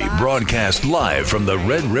Jeffrey broadcast live from the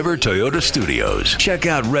Red River Toyota Studios. Check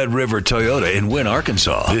out Red River Toyota in Wynn,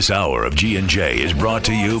 Arkansas. This hour of G&J is brought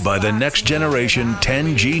to you by the Next Generation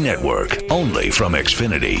 10G Network, only from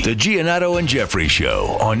Xfinity. The Giannato and Jeffrey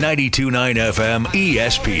Show on 92.9 FM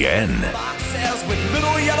ESPN.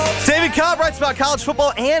 David Cobb writes about college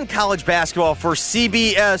football and college basketball for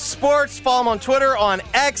CBS Sports. Follow him on Twitter, on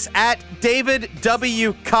X at David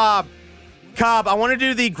W. Cobb. Cobb, I want to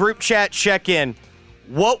do the group chat check-in.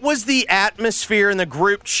 What was the atmosphere in the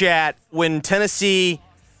group chat when Tennessee,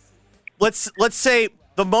 let's say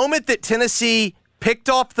the moment that Tennessee picked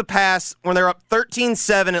off the pass when they're up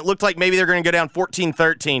 13-7, it looked like maybe they're going to go down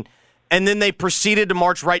 14-13, and then they proceeded to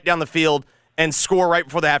march right down the field and score right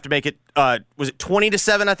before they have to make it, was it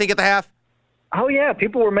 20-7, I think, at the half? Oh, yeah.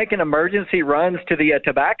 People were making emergency runs to the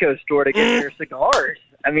tobacco store to get their cigars.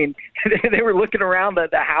 I mean, they were looking around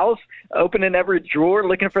the house, opening every drawer,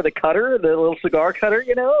 looking for the cutter, the little cigar cutter,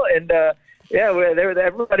 you know. And,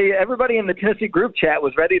 everybody in the Tennessee group chat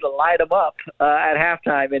was ready to light them up at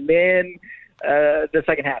halftime. And, man, the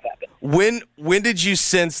second half happened. When did you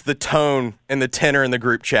sense the tone and the tenor in the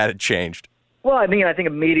group chat had changed? Well, I think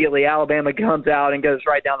immediately Alabama comes out and goes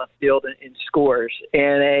right down the field and scores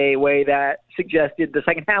in a way that suggested the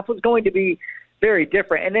second half was going to be very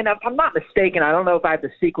different. And then if I'm not mistaken, I don't know if I have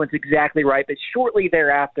the sequence exactly right, but shortly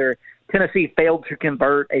thereafter, Tennessee failed to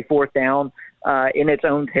convert a fourth down in its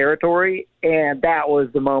own territory, and that was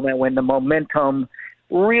the moment when the momentum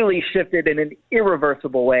really shifted in an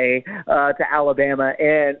irreversible way to Alabama.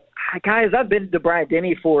 And, guys, I've been to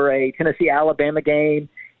Bryant-Denny for a Tennessee-Alabama game,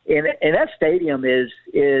 and that stadium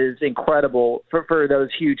is incredible for those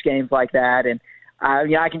huge games like that. And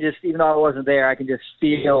I can just, even though I wasn't there, I can just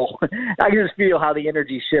feel how the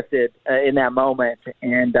energy shifted in that moment.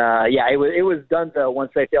 And it was done though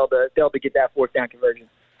once they failed to get that fourth down conversion.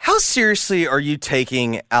 How seriously are you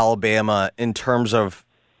taking Alabama in terms of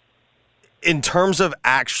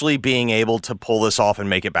actually being able to pull this off and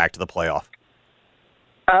make it back to the playoff?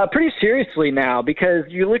 Pretty seriously now, because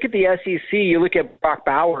you look at the SEC, you look at Brock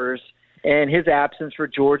Bowers and his absence for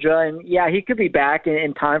Georgia, and he could be back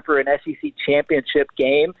in time for an SEC championship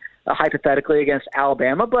game, hypothetically against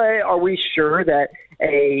Alabama. But are we sure that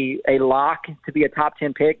a lock to be a top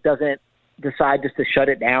 10 pick doesn't decide just to shut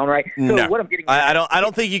it down, right? So no, what I'm getting, I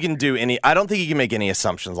don't think you can do any. I don't think you can make any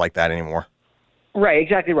assumptions like that anymore. Right,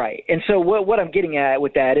 exactly right. And so what I'm getting at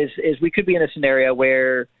with that is we could be in a scenario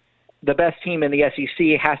where the best team in the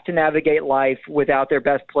SEC has to navigate life without their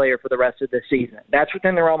best player for the rest of the season. That's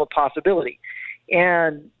within the realm of possibility.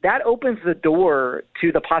 And that opens the door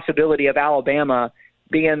to the possibility of Alabama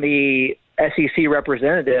being the SEC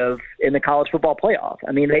representative in the college football playoff.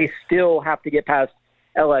 I mean, they still have to get past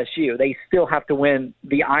LSU. They still have to win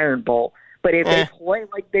the Iron Bowl. But if they play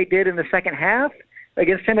like they did in the second half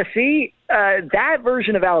against Tennessee, that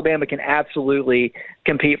version of Alabama can absolutely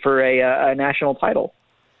compete for a national title.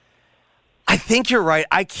 I think you're right.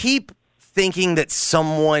 I keep thinking that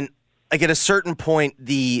someone, like at a certain point,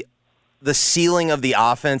 the ceiling of the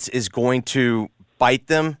offense is going to bite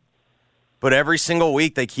them, but every single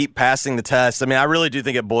week they keep passing the test. I mean, I really do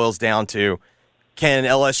think it boils down to can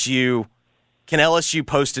LSU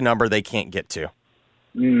post a number they can't get to?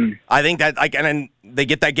 I think that, and then they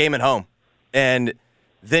get that game at home, and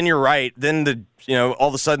then you're right. Then all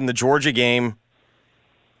of a sudden the Georgia game.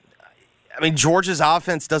 I mean, Georgia's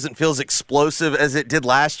offense doesn't feel as explosive as it did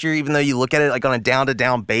last year, even though you look at it like on a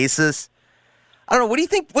down-to-down basis. I don't know. What do you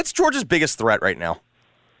think? What's Georgia's biggest threat right now?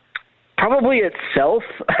 Probably itself.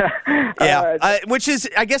 Which is,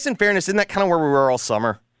 I guess, in fairness, isn't that kind of where we were all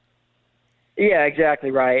summer? Yeah,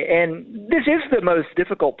 exactly right. And this is the most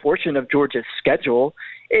difficult portion of Georgia's schedule.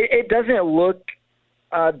 It doesn't look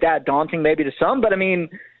that daunting maybe to some, but I mean,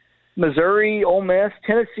 Missouri, Ole Miss,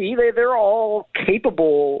 Tennessee, they're all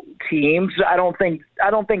capable teams. I don't think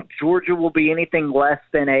Georgia will be anything less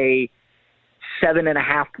than a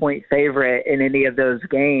 7.5-point favorite in any of those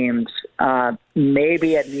games.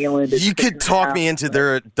 Maybe at Neyland. You could talk me into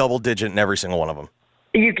their double digit in every single one of them.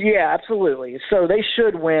 Yeah, absolutely. So they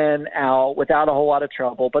should win out without a whole lot of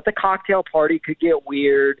trouble. But the cocktail party could get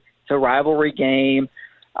weird. It's a rivalry game.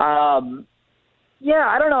 I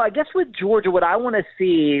don't know. I guess with Georgia, what I want to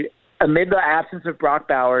see amid the absence of Brock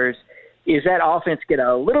Bowers is that offense get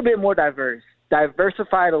a little bit more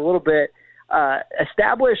diversified a little bit,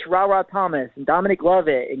 establish Ra Thomas and Dominic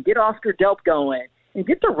Lovett and get Oscar Delp going and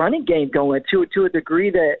get the running game going to a degree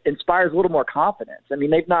that inspires a little more confidence. I mean,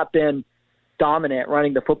 they've not been dominant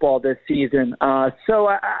running the football this season. So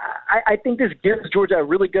I think this gives Georgia a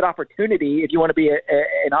really good opportunity, if you want to be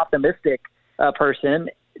an optimistic person,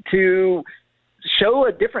 to show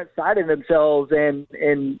a different side of themselves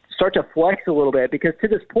and start to flex a little bit, because to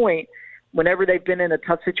this point, whenever they've been in a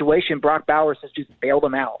tough situation, Brock Bowers has just bailed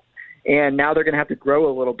them out. And now they're going to have to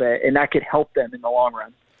grow a little bit, and that could help them in the long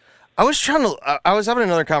run. I was having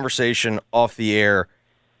another conversation off the air.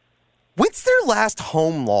 What's their last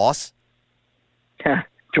home loss?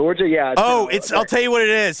 Georgia, yeah. I'll tell you what it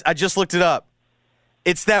is. I just looked it up.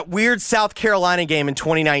 It's that weird South Carolina game in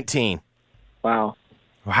 2019. Wow.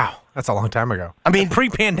 That's a long time ago. I mean,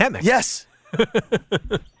 pre-pandemic. Yes.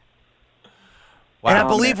 And I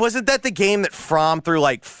believe, wasn't that the game that Fromm threw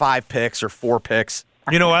like 5 picks or 4 picks?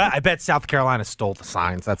 You know what? I bet South Carolina stole the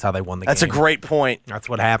signs. That's how they won the game. That's a great point. That's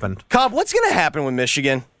what happened. Cobb, what's going to happen with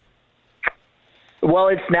Michigan? Well,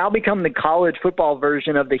 it's now become the college football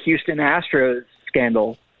version of the Houston Astros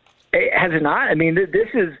scandal. Has it not? I mean, this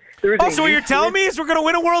is... So what you're telling me is we're going to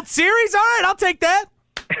win a World Series? All right, I'll take that.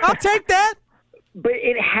 But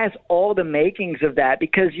it has all the makings of that,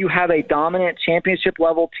 because you have a dominant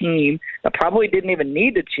championship-level team that probably didn't even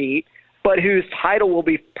need to cheat, but whose title will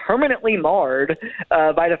be permanently marred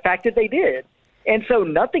by the fact that they did. And so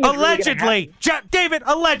nothing is allegedly, David.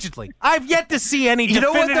 Allegedly, I've yet to see any. You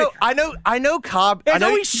know definitive. what though? I know, Cobb.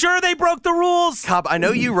 Are we sure they broke the rules? Cobb, I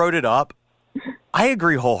know you wrote it up. I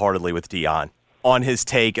agree wholeheartedly with Dion on his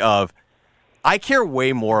take of. I care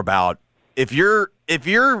way more about if you're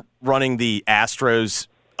running the Astros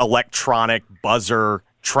electronic buzzer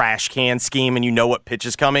trash can scheme and you know what pitch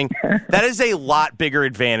is coming. That is a lot bigger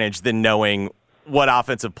advantage than knowing what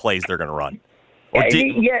offensive plays they're going to run.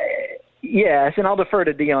 Yes, and I'll defer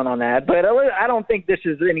to Dion on that, but I don't think this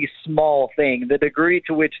is any small thing, the degree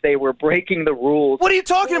to which they were breaking the rules. What are you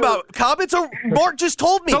talking about, Cobb? Mark just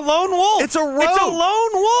told me. It's a lone wolf. It's a rogue. It's a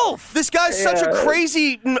lone wolf. This guy's such a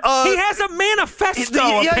crazy... he has a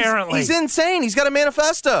manifesto, apparently. He's insane. He's got a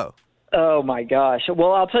manifesto. Oh, my gosh.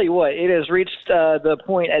 Well, I'll tell you what. It has reached the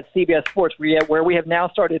point at CBS Sports where we have now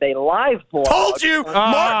started a live blog. Told you!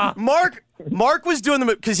 Mark was doing the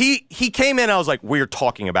move because he came in. I was like, we're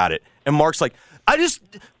talking about it. And Mark's like,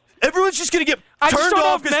 everyone's just going to get turned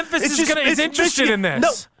off. Memphis is interested in this.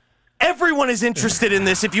 No, everyone is interested in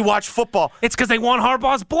this if you watch football. It's because they want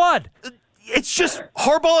Harbaugh's blood. It's just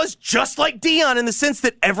Harbaugh is just like Dion in the sense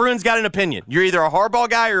that everyone's got an opinion. You're either a Harbaugh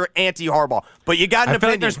guy or anti-Harbaugh, but you got an opinion. I feel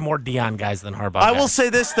like there's more Dion guys than Harbaugh. I will say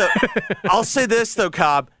this though. I'll say this though,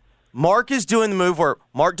 Cobb. Mark is doing the move where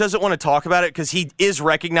Mark doesn't want to talk about it because he is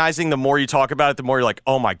recognizing the more you talk about it, the more you're like,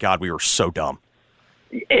 oh my God, we were so dumb.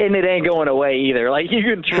 And it ain't going away either. Like, you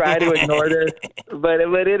can try to ignore this, but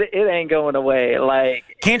it ain't going away. Like,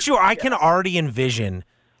 can't you? I can already envision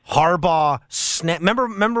Harbaugh snap.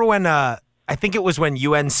 Remember when I think it was when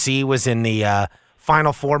UNC was in the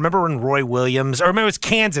Final Four. Remember when Roy Williams, or remember it was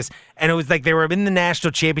Kansas, and it was like they were in the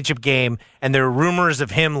national championship game, and there were rumors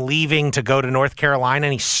of him leaving to go to North Carolina,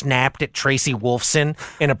 and he snapped at Tracy Wolfson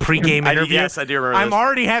in a pregame interview. Yes, I do remember. I'm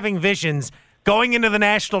already having visions going into the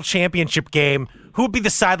national championship game. Who would be the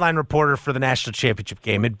sideline reporter for the national championship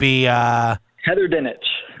game? It'd be Heather Dinich.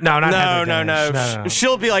 No, not Heather Dinich. No.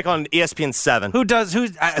 She'll be like on ESPN 7.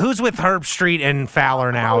 Who's with Herb Street and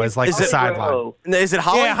Fowler now as like the sideline? Is it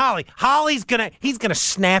Holly? Yeah, Holly. He's gonna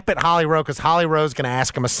snap at Holly Rowe because Holly Rowe's gonna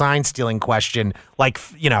ask him a sign stealing question like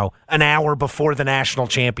an hour before the national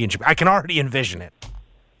championship. I can already envision it.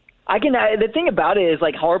 The thing about it is,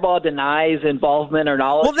 like, Harbaugh denies involvement or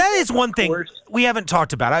knowledge. Well, that is one thing we haven't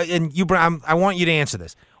talked about, I want you to answer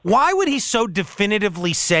this. Why would he so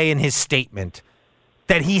definitively say in his statement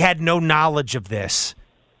that he had no knowledge of this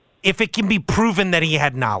if it can be proven that he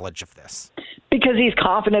had knowledge of this? Because he's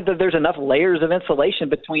confident that there's enough layers of insulation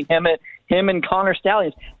between him and Connor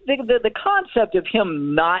Stallions. The concept of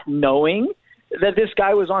him not knowing that this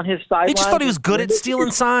guy was on his sideline. He just thought he was good at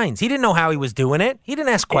stealing signs. He didn't know how he was doing it. He didn't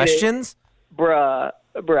ask questions. Bruh,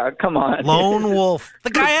 come on. Lone wolf.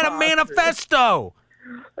 The guy had a manifesto.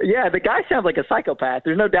 Yeah, the guy sounds like a psychopath.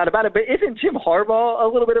 There's no doubt about it. But isn't Jim Harbaugh a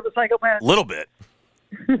little bit of a psychopath? A little bit.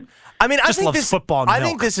 I mean, I think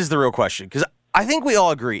this is the real question because I think we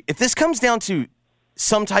all agree. If this comes down to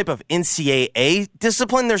some type of NCAA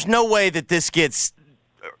discipline, there's no way that this gets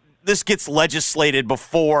legislated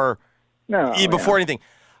before anything.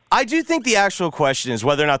 I do think the actual question is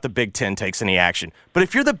whether or not the Big Ten takes any action. But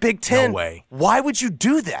if you're the Big Ten, no way. Why would you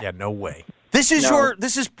do that? Yeah, no way. I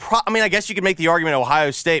guess you could make the argument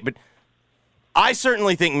Ohio State, but I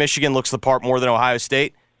certainly think Michigan looks the part more than Ohio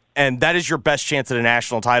State, and that is your best chance at a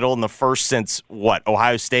national title in the first since,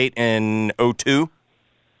 Ohio State in 2002?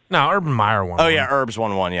 No, Urban Meyer won. Oh, yeah, Herb's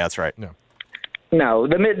won one. Yeah, that's right. No,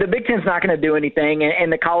 the Big Ten's not going to do anything,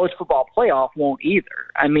 and the college football playoff won't either.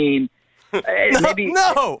 I mean,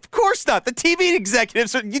 no, of course not. The TV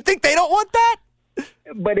executives, you think they don't want that?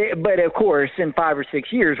 But of course, in 5 or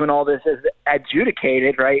 6 years, when all this is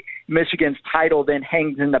adjudicated, right, Michigan's title then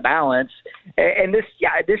hangs in the balance, and this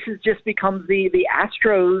just becomes the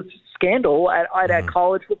Astros scandal at a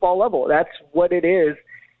college football level. That's what it is,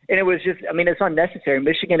 and it was just, it's unnecessary.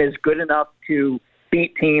 Michigan is good enough to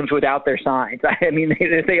beat teams without their signs. I mean,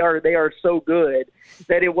 they are so good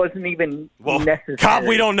that it wasn't even necessary. God,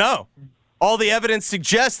 we don't know. All the evidence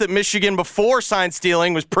suggests that Michigan before sign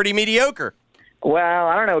stealing was pretty mediocre. Well,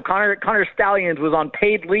 I don't know. Connor Stallions was on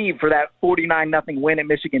paid leave for that 49-0 win at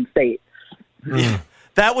Michigan State.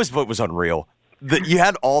 That was what was unreal. You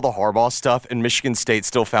had all the Harbaugh stuff, and Michigan State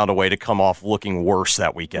still found a way to come off looking worse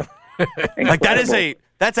that weekend. Like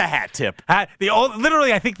that's a hat tip.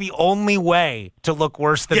 Literally, I think the only way to look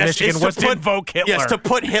worse than Michigan was to invoke Hitler. Yes, to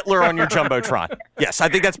put Hitler on your Jumbotron. Yes, I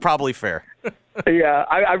think that's probably fair. Yeah,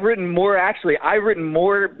 I've written more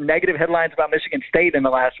negative headlines about Michigan State in the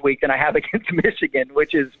last week than I have against Michigan,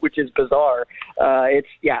 which is bizarre.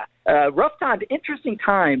 Rough times, interesting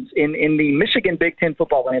times in the Michigan Big Ten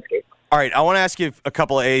football landscape. All right, I want to ask you a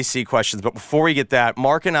couple of AAC questions, but before we get that,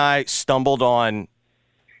 Mark and I stumbled on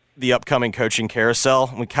the upcoming coaching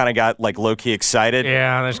carousel. We kind of got low-key excited.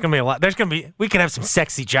 Yeah, there's going to be a lot. We can have some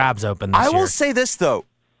sexy jobs open this year. I will say this, though.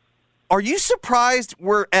 Are you surprised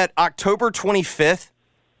we're at October 25th,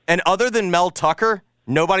 and other than Mel Tucker,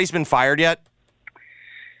 nobody's been fired yet?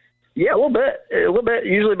 Yeah, a little bit.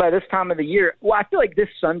 Usually by this time of the year. Well, I feel like this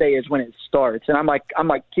Sunday is when it starts, and I'm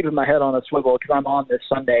keeping my head on a swivel because I'm on this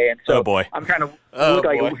Sunday, and so oh boy. I'm trying to look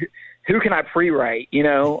like who can I pre-write? You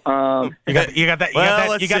know, you got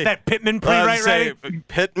that Pittman pre-write ready?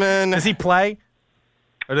 Pittman. Does he play?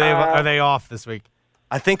 Or are they off this week?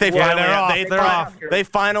 I think they're off. They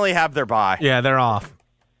finally have their bye. Yeah, they're off.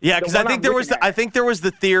 Yeah, because I think there was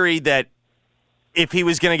the theory that if he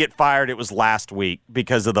was going to get fired, it was last week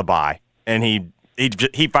because of the bye, and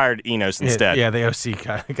he fired Enos instead. Yeah, the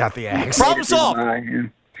OC got the axe. Problem solved.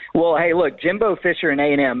 Well, hey, look, Jimbo Fisher and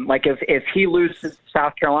A&M. If he loses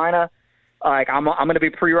South Carolina, I'm going to be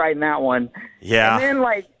pre-writing that one. Yeah. And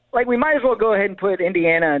then we might as well go ahead and put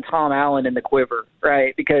Indiana and Tom Allen in the quiver,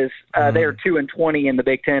 right? Because they're 2-20 in the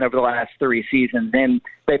Big Ten over the last 3 seasons, and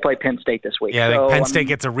they play Penn State this week. Yeah, I think Penn State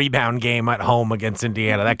gets a rebound game at home against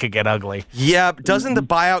Indiana. That could get ugly. Yeah, but doesn't the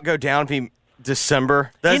buyout go down to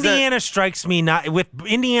December? Indiana strikes me not with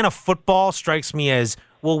Indiana football strikes me as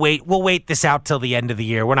we'll wait this out till the end of the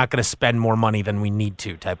year. We're not going to spend more money than we need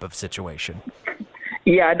to type of situation.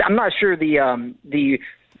 Yeah, I'm not sure the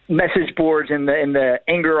message boards and the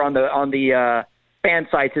anger on the fan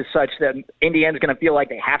sites is such that Indiana's going to feel like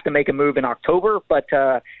they have to make a move in October, but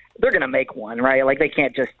they're going to make one, right? Like they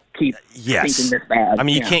can't just keep thinking this bad. I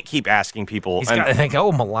mean, you can't keep asking people. He's got to think,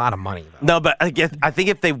 owe him a lot of money, though. No, but I think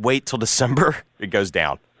if they wait till December, it goes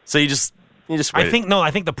down. So you just wait.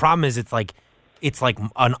 I think the problem is it's like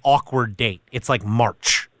an awkward date. It's like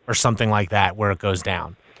March or something like that where it goes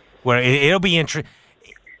down, where it'll be interesting.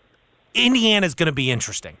 Indiana's going to be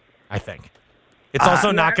interesting, I think. It's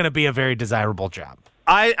also not going to be a very desirable job.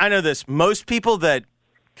 I know this. Most people that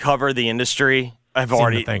cover the industry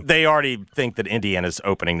already think that Indiana's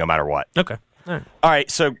opening no matter what. Okay. All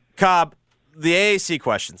right, so Cobb, the AAC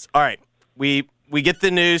questions. All right, we get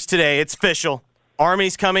the news today. It's official.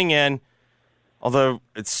 Army's coming in, although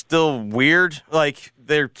it's still weird. Like,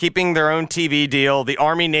 they're keeping their own TV deal. The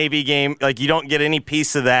Army-Navy game, you don't get any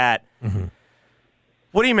piece of that. Mm-hmm.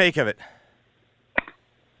 What do you make of it?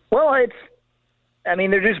 Well,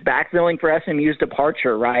 they're just backfilling for SMU's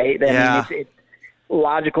departure, right? It's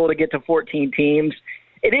logical to get to 14 teams.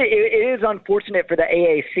 It is unfortunate for the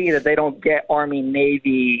AAC that they don't get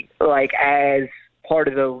Army-Navy as part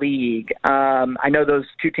of the league. I know those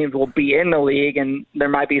two teams will be in the league, and there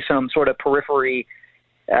might be some sort of periphery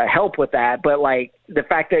help with that. But the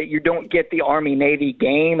fact that you don't get the Army-Navy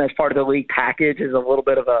game as part of the league package is a little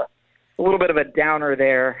bit of a downer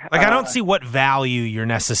there. I don't see what value you're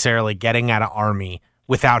necessarily getting out of Army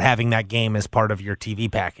without having that game as part of your TV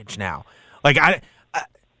package now.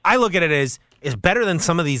 I look at it as better than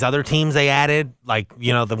some of these other teams they added,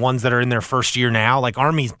 the ones that are in their first year now.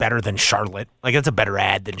 Army's better than Charlotte. It's a better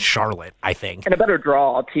ad than Charlotte, I think. And a better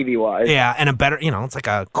draw TV-wise. Yeah, and a better, it's like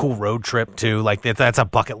a cool road trip, too. That's a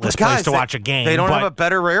bucket list place to watch a game. They don't have a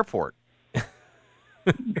better airport.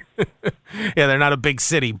 Yeah, they're not a big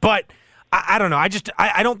city. But I don't know.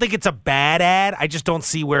 I don't think it's a bad ad. I just don't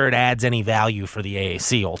see where it adds any value for the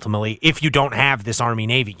AAC ultimately if you don't have this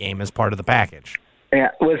Army-Navy game as part of the package.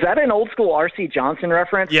 Yeah, was that an old school R.C. Johnson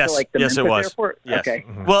reference? Yes, to, the yes, it was. Airport? Yes. Okay.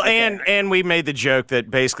 Mm-hmm. Well, and we made the joke that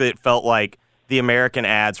basically it felt like the American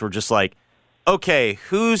ads were just okay,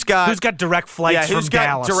 who's got direct flights from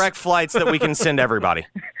Dallas? Got direct flights that we can send everybody?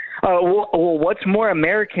 Well, what's more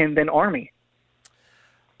American than Army?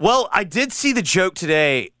 Well, I did see the joke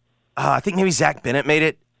today. I think maybe Zach Bennett made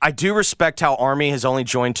it. I do respect how Army has only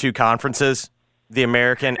joined 2 conferences, the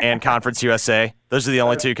American and Conference USA. Those are the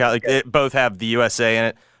only 2. They both have the USA in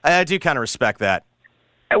it. I do kind of respect that.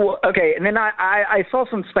 Well, okay, and then I saw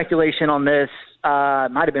some speculation on this.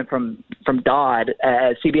 Might have been from Dodd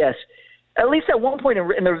at CBS. At least at one point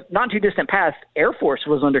in the not too distant past, Air Force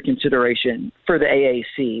was under consideration for the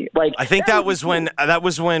AAC. I think that was when.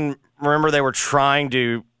 Remember, they were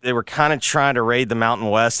kind of trying to raid the Mountain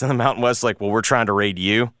West, and the Mountain West we're trying to raid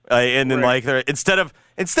you, and then instead of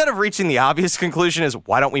instead of reaching the obvious conclusion is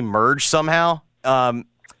why don't we merge somehow,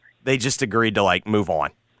 they just agreed to like move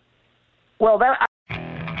on. Well,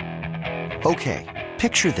 Okay,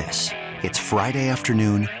 picture this. It's Friday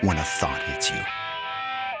afternoon when a thought hits you.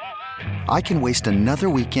 I can waste another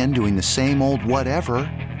weekend doing the same old whatever,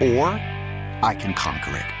 or I can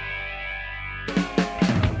conquer it.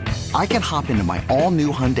 I can hop into my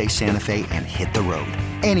all-new Hyundai Santa Fe and hit the road.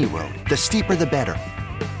 Any road. The steeper, the better.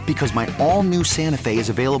 Because my all-new Santa Fe is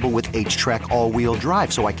available with H-Track all-wheel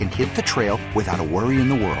drive, so I can hit the trail without a worry in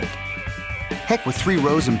the world. Heck, with 3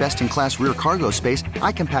 rows and best-in-class rear cargo space,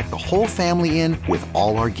 I can pack the whole family in with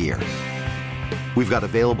all our gear. We've got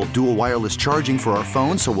available dual wireless charging for our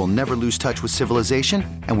phones, so we'll never lose touch with civilization,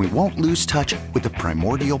 and we won't lose touch with the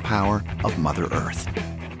primordial power of Mother Earth.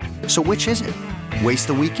 So which is it? Waste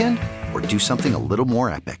the weekend or do something a little more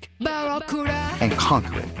epic? And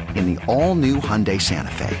conquer it in the all-new Hyundai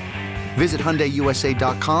Santa Fe. Visit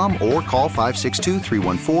HyundaiUSA.com or call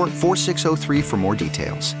 562-314-4603 for more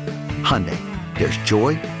details. Hyundai, there's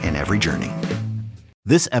joy in every journey.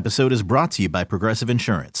 This episode is brought to you by Progressive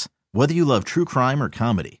Insurance. Whether you love true crime or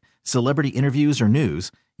comedy, celebrity interviews or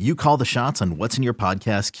news, you call the shots on what's in your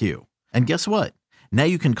podcast queue. And guess what? Now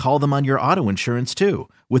you can call them on your auto insurance too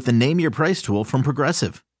with the Name Your Price tool from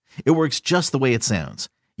Progressive. It works just the way it sounds.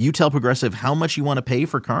 You tell Progressive how much you want to pay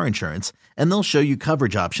for car insurance, and they'll show you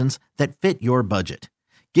coverage options that fit your budget.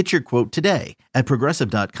 Get your quote today at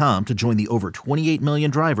Progressive.com to join the over 28 million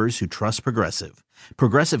drivers who trust Progressive.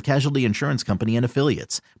 Progressive Casualty Insurance Company and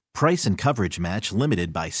Affiliates. Price and coverage match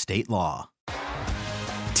limited by state law.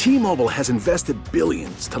 T-Mobile has invested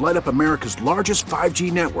billions to light up America's largest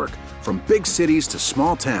 5G network, from big cities to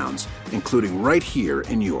small towns, including right here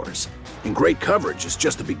in yours. And great coverage is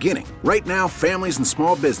just the beginning. Right now, families and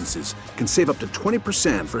small businesses can save up to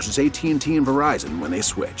 20% versus AT&T and Verizon when they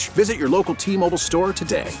switch. Visit your local T-Mobile store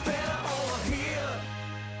today.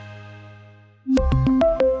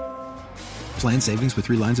 Plan savings with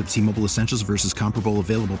 3 lines of T-Mobile Essentials versus comparable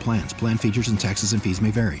available plans. Plan features and taxes and fees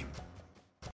may vary.